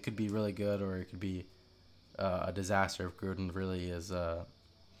expect. It could be really good, or it could be a disaster if Gruden really is.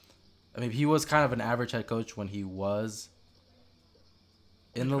 He was kind of an average head coach when he was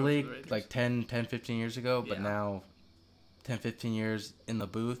in the league, like 10, 15 years ago, but now 10, 15 years in the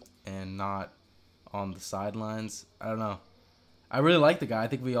booth and not on the sidelines. I don't know. I really like the guy. I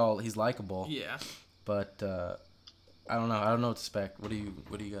think he's likable. Yeah. But I don't know. I don't know what to expect. What do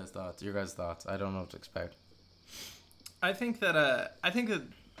you guys thoughts? Your guys' thoughts? I don't know what to expect. I think that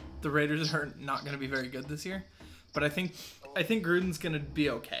the Raiders are not going to be very good this year, but I think Gruden's going to be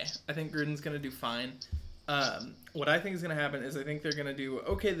okay. I think Gruden's going to do fine. What I think is going to happen is I think they're going to do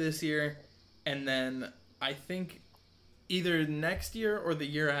okay this year, and then I think either next year or the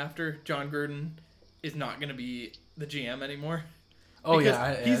year after, John Gruden is not going to be the GM anymore. Oh,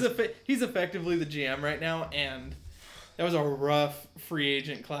 because he's effectively the GM right now, and that was a rough free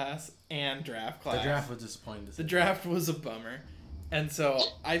agent class and draft class. The draft was disappointing. The draft was a bummer. And so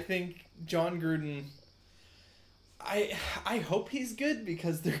I think John Gruden, I hope he's good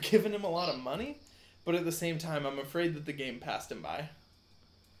because they're giving him a lot of money, but at the same time, I'm afraid that the game passed him by.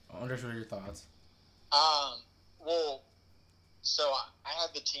 Anders, what are your thoughts? Well, so I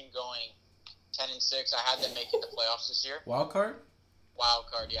had the team going 10-6. I had them making the playoffs this year. Wild card? Wild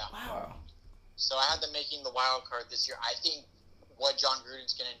card, yeah. Wow. So I had them making the wild card this year. I think what John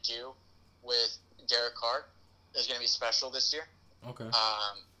Gruden's going to do with Derek Carr is going to be special this year. Okay.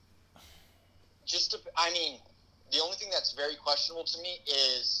 The only thing that's very questionable to me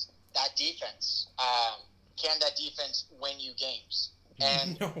is that defense. Can that defense win you games?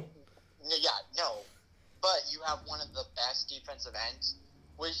 And No. No. But you have one of the best defensive ends,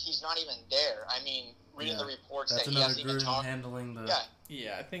 which he's not even there. I mean, reading the reports that's that he hasn't even talked. Handling the. Yeah.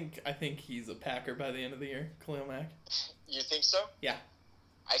 Yeah, I think he's a Packer by the end of the year, Khalil Mack. You think so? Yeah.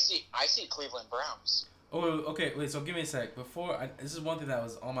 I see Cleveland Browns. Oh, okay. Wait. So give me a sec. This is one thing that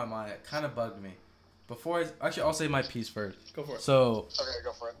was on my mind. It kind of bugged me. I'll say my piece first. Go for it. So. Okay,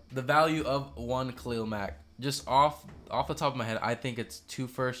 go for it. The value of one Khalil Mack. Just off the top of my head, I think it's 2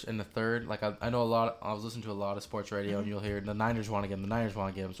 firsts and the third. Like I know a lot. I was listening to a lot of sports radio, and you'll hear the Niners want to get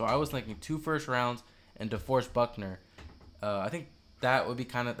him. So I was thinking 2 first rounds and DeForest Buckner. I think that would be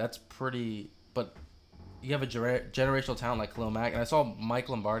that's pretty. But you have a generational talent like Khalil Mack, and I saw Mike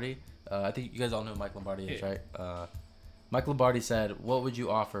Lombardi. I think you guys all know who Mike Lombardi is, right? Mike Lombardi said, "What would you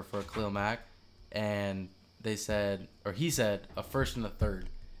offer for Khalil Mack?" And he said, a first and a third.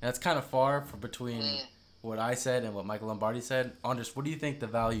 And that's kind of far between what I said and what Michael Lombardi said. Andres, what do you think the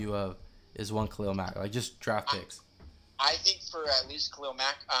value of is one Khalil Mack? Like just draft picks. I think for at least Khalil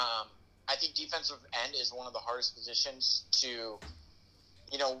Mack, I think defensive end is one of the hardest positions to,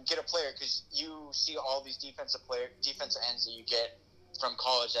 get a player, because you see all these defensive ends that you get from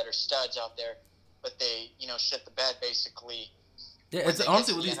college that are studs out there, but they, shit the bed basically. Yeah, it's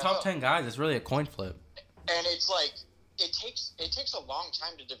honestly with these top 10 guys, it's really a coin flip. And it's like it takes a long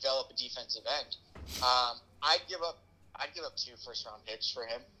time to develop a defensive end. I'd give up 2 first-round picks for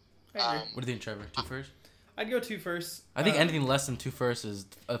him. What do you think, Trevor? 2 firsts? I'd go 2 firsts. I think anything less than 2 firsts is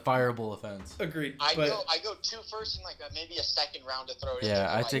a fireable offense. Agreed. I go 2 firsts and maybe a second round to throw it in.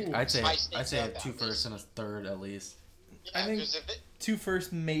 Yeah, I'd say 2 firsts and a third at least. Yeah, I think 2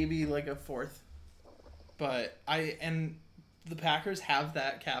 firsts, maybe like a fourth. But the Packers have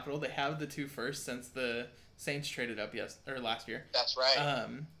that capital. They have the 2 firsts since the Saints traded up last year. That's right.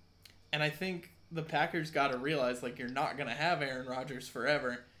 And I think the Packers got to realize you're not going to have Aaron Rodgers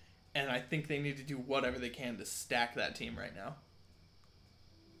forever, and I think they need to do whatever they can to stack that team right now.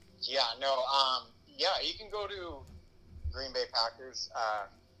 Yeah, no, you can go to Green Bay Packers.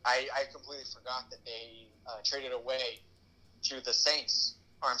 I completely forgot that they traded away to the Saints.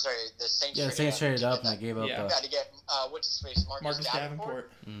 Or I'm sorry, the Saints. Yeah, the Saints traded up and they gave up. Yeah, to get what's his face, Marcus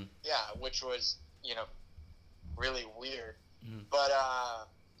Davenport. Mm. Yeah, which was really weird. Mm. But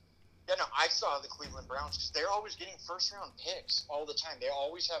I saw the Cleveland Browns because they're always getting first round picks all the time. They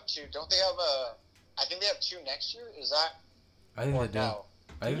always have 2. Don't they have I think they have 2 next year. Is that? I think they do. No?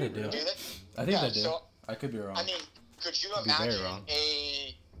 I think they do. Do they? I think they do. So, I could be wrong. I mean, could you imagine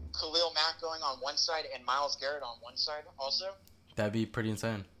a Khalil Mack going on one side and Myles Garrett on one side also? That'd be pretty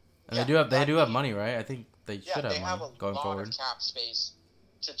insane. And they do have money, right? I think they should have money going forward. Of cap space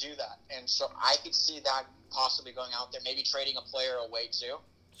to do that, and so I could see that possibly going out there, maybe trading a player away too.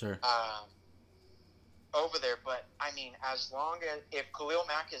 Sure. over there. But I mean, as long as if Khalil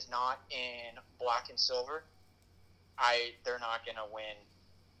Mack is not in black and silver, they're not gonna win.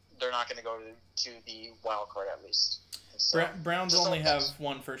 They're not gonna go to the wild card at least. So, Browns only have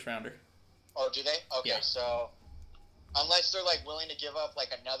one first rounder. Oh, do they? Okay, yeah. So unless they're like willing to give up like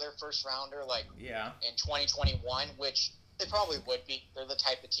another first rounder, like in 2021, which they probably would be. They're the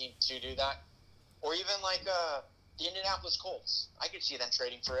type of team to do that, or even like the Indianapolis Colts. I could see them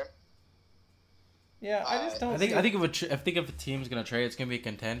trading for him. Yeah, I just don't. I think if a team's gonna trade, it's gonna be a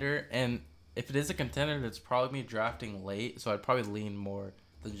contender, and if it is a contender, it's probably me drafting late. So I'd probably lean more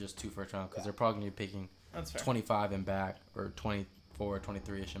than just 2 first round because they're probably gonna be picking 25 and back or 24,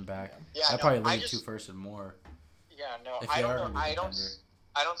 23ish and back. Yeah, I'd probably lean 2 first and more. Yeah, no, I don't know. I don't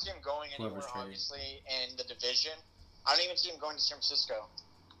see him going anywhere. Obviously, in the division, I don't even see him going to San Francisco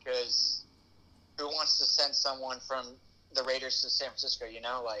because who wants to send someone from the Raiders to San Francisco? You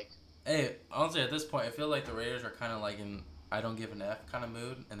know, like. Hey, honestly, at this point, I feel like the Raiders are kind of like in I don't give an F kind of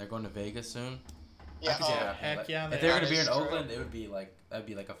mood, and they're going to Vegas soon. Yeah, heck yeah. If they were going to be in Oakland, it would be like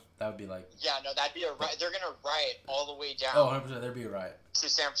Yeah, no, that'd be a riot. They're gonna riot all the way down. Oh, 100%, there'd be a riot to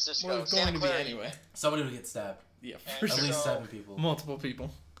San Francisco. Well, it's going to be anyway. Somebody would get stabbed. Yeah, for at sure. least 7 people. Multiple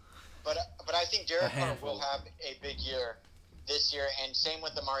people. But I think Derek Carr will have a big year this year, and same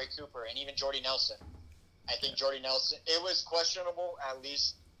with Amari Cooper and even Jordy Nelson. I think Jordy Nelson. It was questionable at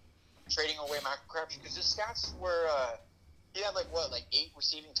least trading away Michael Crabtree because his stats were. He had like 8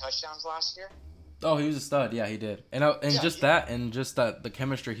 receiving touchdowns last year. Oh, he was a stud. Yeah, he did. And just that the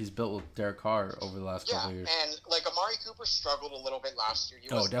chemistry he's built with Derek Carr over the last couple of years. And like Amari Cooper struggled a little bit last year.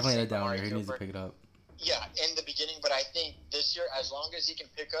 Definitely a down year. He needs to pick it up. Yeah, in the beginning, but I think this year, as long as he can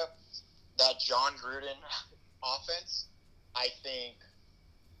pick up that John Gruden offense, I think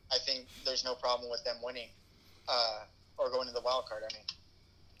there's no problem with them winning or going to the wild card. I mean,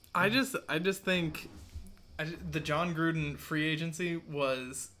 I just think the John Gruden free agency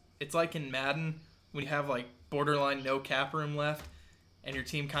it's like in Madden when you have like borderline no cap room left and your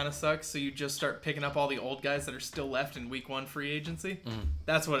team kind of sucks, so you just start picking up all the old guys that are still left in week 1 free agency. Mm-hmm.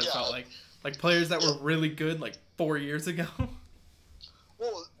 That's what it felt like. Like players that were really good like 4 years ago.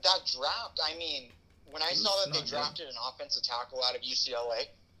 Well, that draft, I mean, when I saw that they drafted an offensive tackle out of UCLA,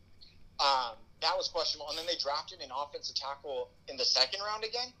 that was questionable. And then they drafted an offensive tackle in the second round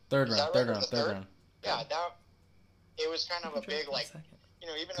again. Third round. Yeah, it was kind of a big, like,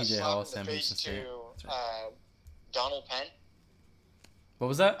 even a slap in the face to Donald Penn. What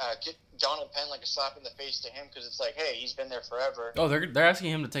was that? Donald Penn, like a slap in the face to him because it's like, hey, he's been there forever. Oh, they're asking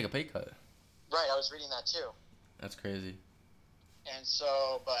him to take a pay cut. Right, I was reading that too. That's crazy. And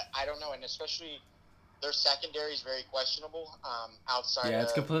so, but I don't know, and especially their secondary is very questionable. Outside,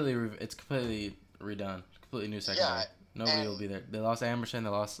 it's completely redone, completely new secondary. Yeah, nobody will be there. They lost Amerson, they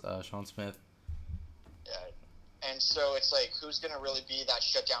lost Sean Smith. Yeah, and so it's like, who's gonna really be that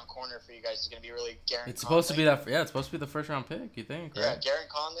shutdown corner for you guys? Is gonna be really Garen. It's supposed to be that. Yeah, it's supposed to be the first round pick. You think? Right? Yeah, Garen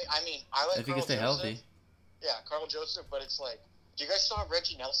Conley. I mean, I like. If he can stay healthy. Yeah, Carl Joseph, but it's like, do you guys still have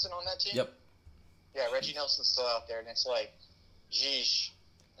Reggie Nelson on that team? Yep. Yeah, Reggie Nelson's still out there, and it's like, geesh.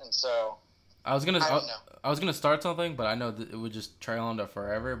 And so, I was gonna start something, but I know that it would just trail on to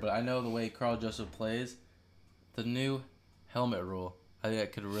forever. But I know the way Carl Joseph plays, the new helmet rule, I think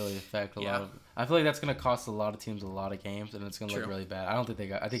that could really affect a lot of. I feel like that's gonna cost a lot of teams a lot of games, and it's gonna look really bad. I don't think they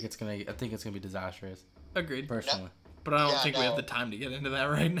got. I think it's gonna be disastrous. Agreed. Personally. But I don't think we have the time to get into that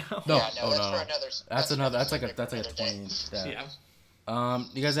right now. No, that's like a 20-inch stat. Yeah.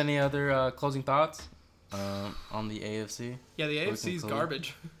 You guys any other closing thoughts on the AFC? Yeah, the AFC is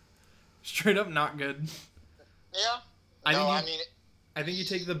garbage. Straight up not good. Yeah. I think you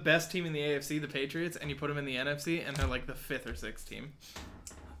take the best team in the AFC, the Patriots, and you put them in the NFC, and they're like the 5th or 6th team.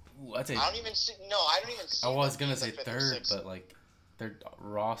 Ooh, I don't even see. I was gonna say 3rd, but like their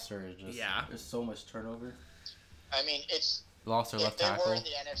roster is just. Yeah. There's so much turnover. I mean, it's. Lost their left tackle. If they were in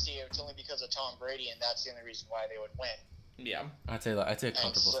the NFC, it's only because of Tom Brady, and that's the only reason why they would win. Yeah. I'd say a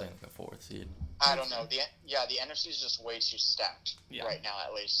comfortable saying like a 4th seed. I don't know. The NFC is just way too stacked right now,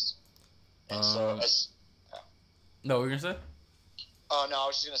 at least. And so, no, what were you gonna say? Oh no, I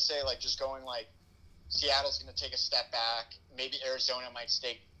was just gonna say just going Seattle's gonna take a step back. Maybe Arizona might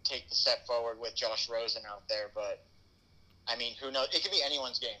take the step forward with Josh Rosen out there, but I mean, who knows? It could be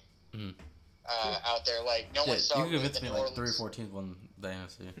anyone's game. Mm-hmm. Out there, no one saw. You could convince me 3 or 4 teams won the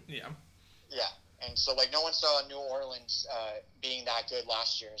NFC. Yeah. Yeah, and so no one saw New Orleans being that good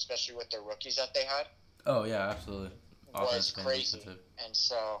last year, especially with their rookies that they had. Oh yeah, absolutely. Was crazy, and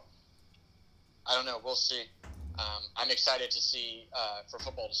so I don't know. We'll see. I'm excited to see for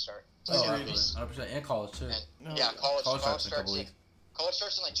football to start. 100%, and college too. College starts College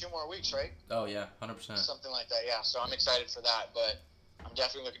starts in like 2 more weeks, right? Oh yeah, 100%. Something like that. Yeah. So I'm excited for that, but I'm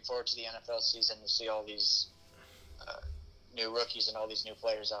definitely looking forward to the NFL season to see all these new rookies and all these new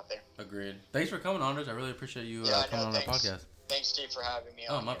players out there. Agreed. Thanks for coming, Anders. I really appreciate you coming on our podcast. Thanks, Steve, for having me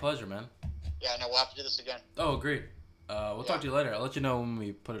on. Oh, my pleasure, man. Yeah, no, we'll have to do this again. Oh, agreed. We'll talk to you later. I'll let you know when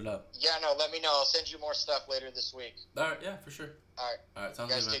we put it up. Yeah, no, let me know. I'll send you more stuff later this week. All right, yeah, for sure. All right, sounds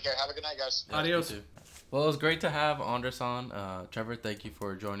guys, good, take care. Have a good night, guys. Yeah, adios. Well, it was great to have Andres on. Trevor, thank you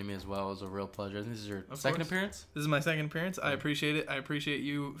for joining me as well. It was a real pleasure. This is your second appearance? This is my second appearance. I appreciate it. I appreciate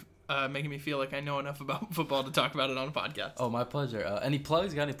you making me feel like I know enough about football to talk about it on a podcast. Oh, my pleasure. Any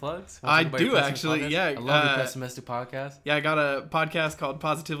plugs? Got any plugs? I do, actually. Yeah. I love the Pessimistic podcast. Yeah, I got a podcast called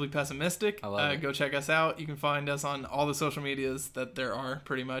Positively Pessimistic. I love it. Go check us out. You can find us on all the social medias that there are,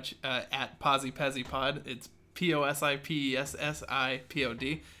 pretty much, at PosiPezzyPod. It's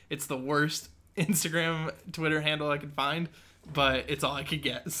POSIPESSIPOD. It's the worst Instagram, Twitter handle I could find, but it's all I could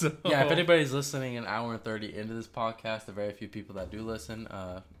get. So yeah, if anybody's listening an hour and 30 into this podcast, the very few people that do listen,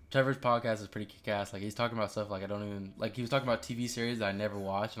 Trevor's podcast is pretty kick-ass. Like, he's talking about stuff like I don't even... Like, he was talking about TV series that I never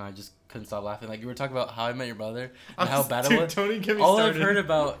watched, and I just couldn't stop laughing. Like, you were talking about How I Met Your Mother and how bad it was. Don't even get me All started. I've heard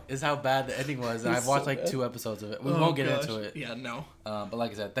about is how bad the ending was, and I've watched, like, 2 episodes of it. We won't get into it. Yeah, no. But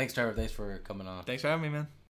like I said, thanks, Trevor. Thanks for coming on. Thanks for having me, man.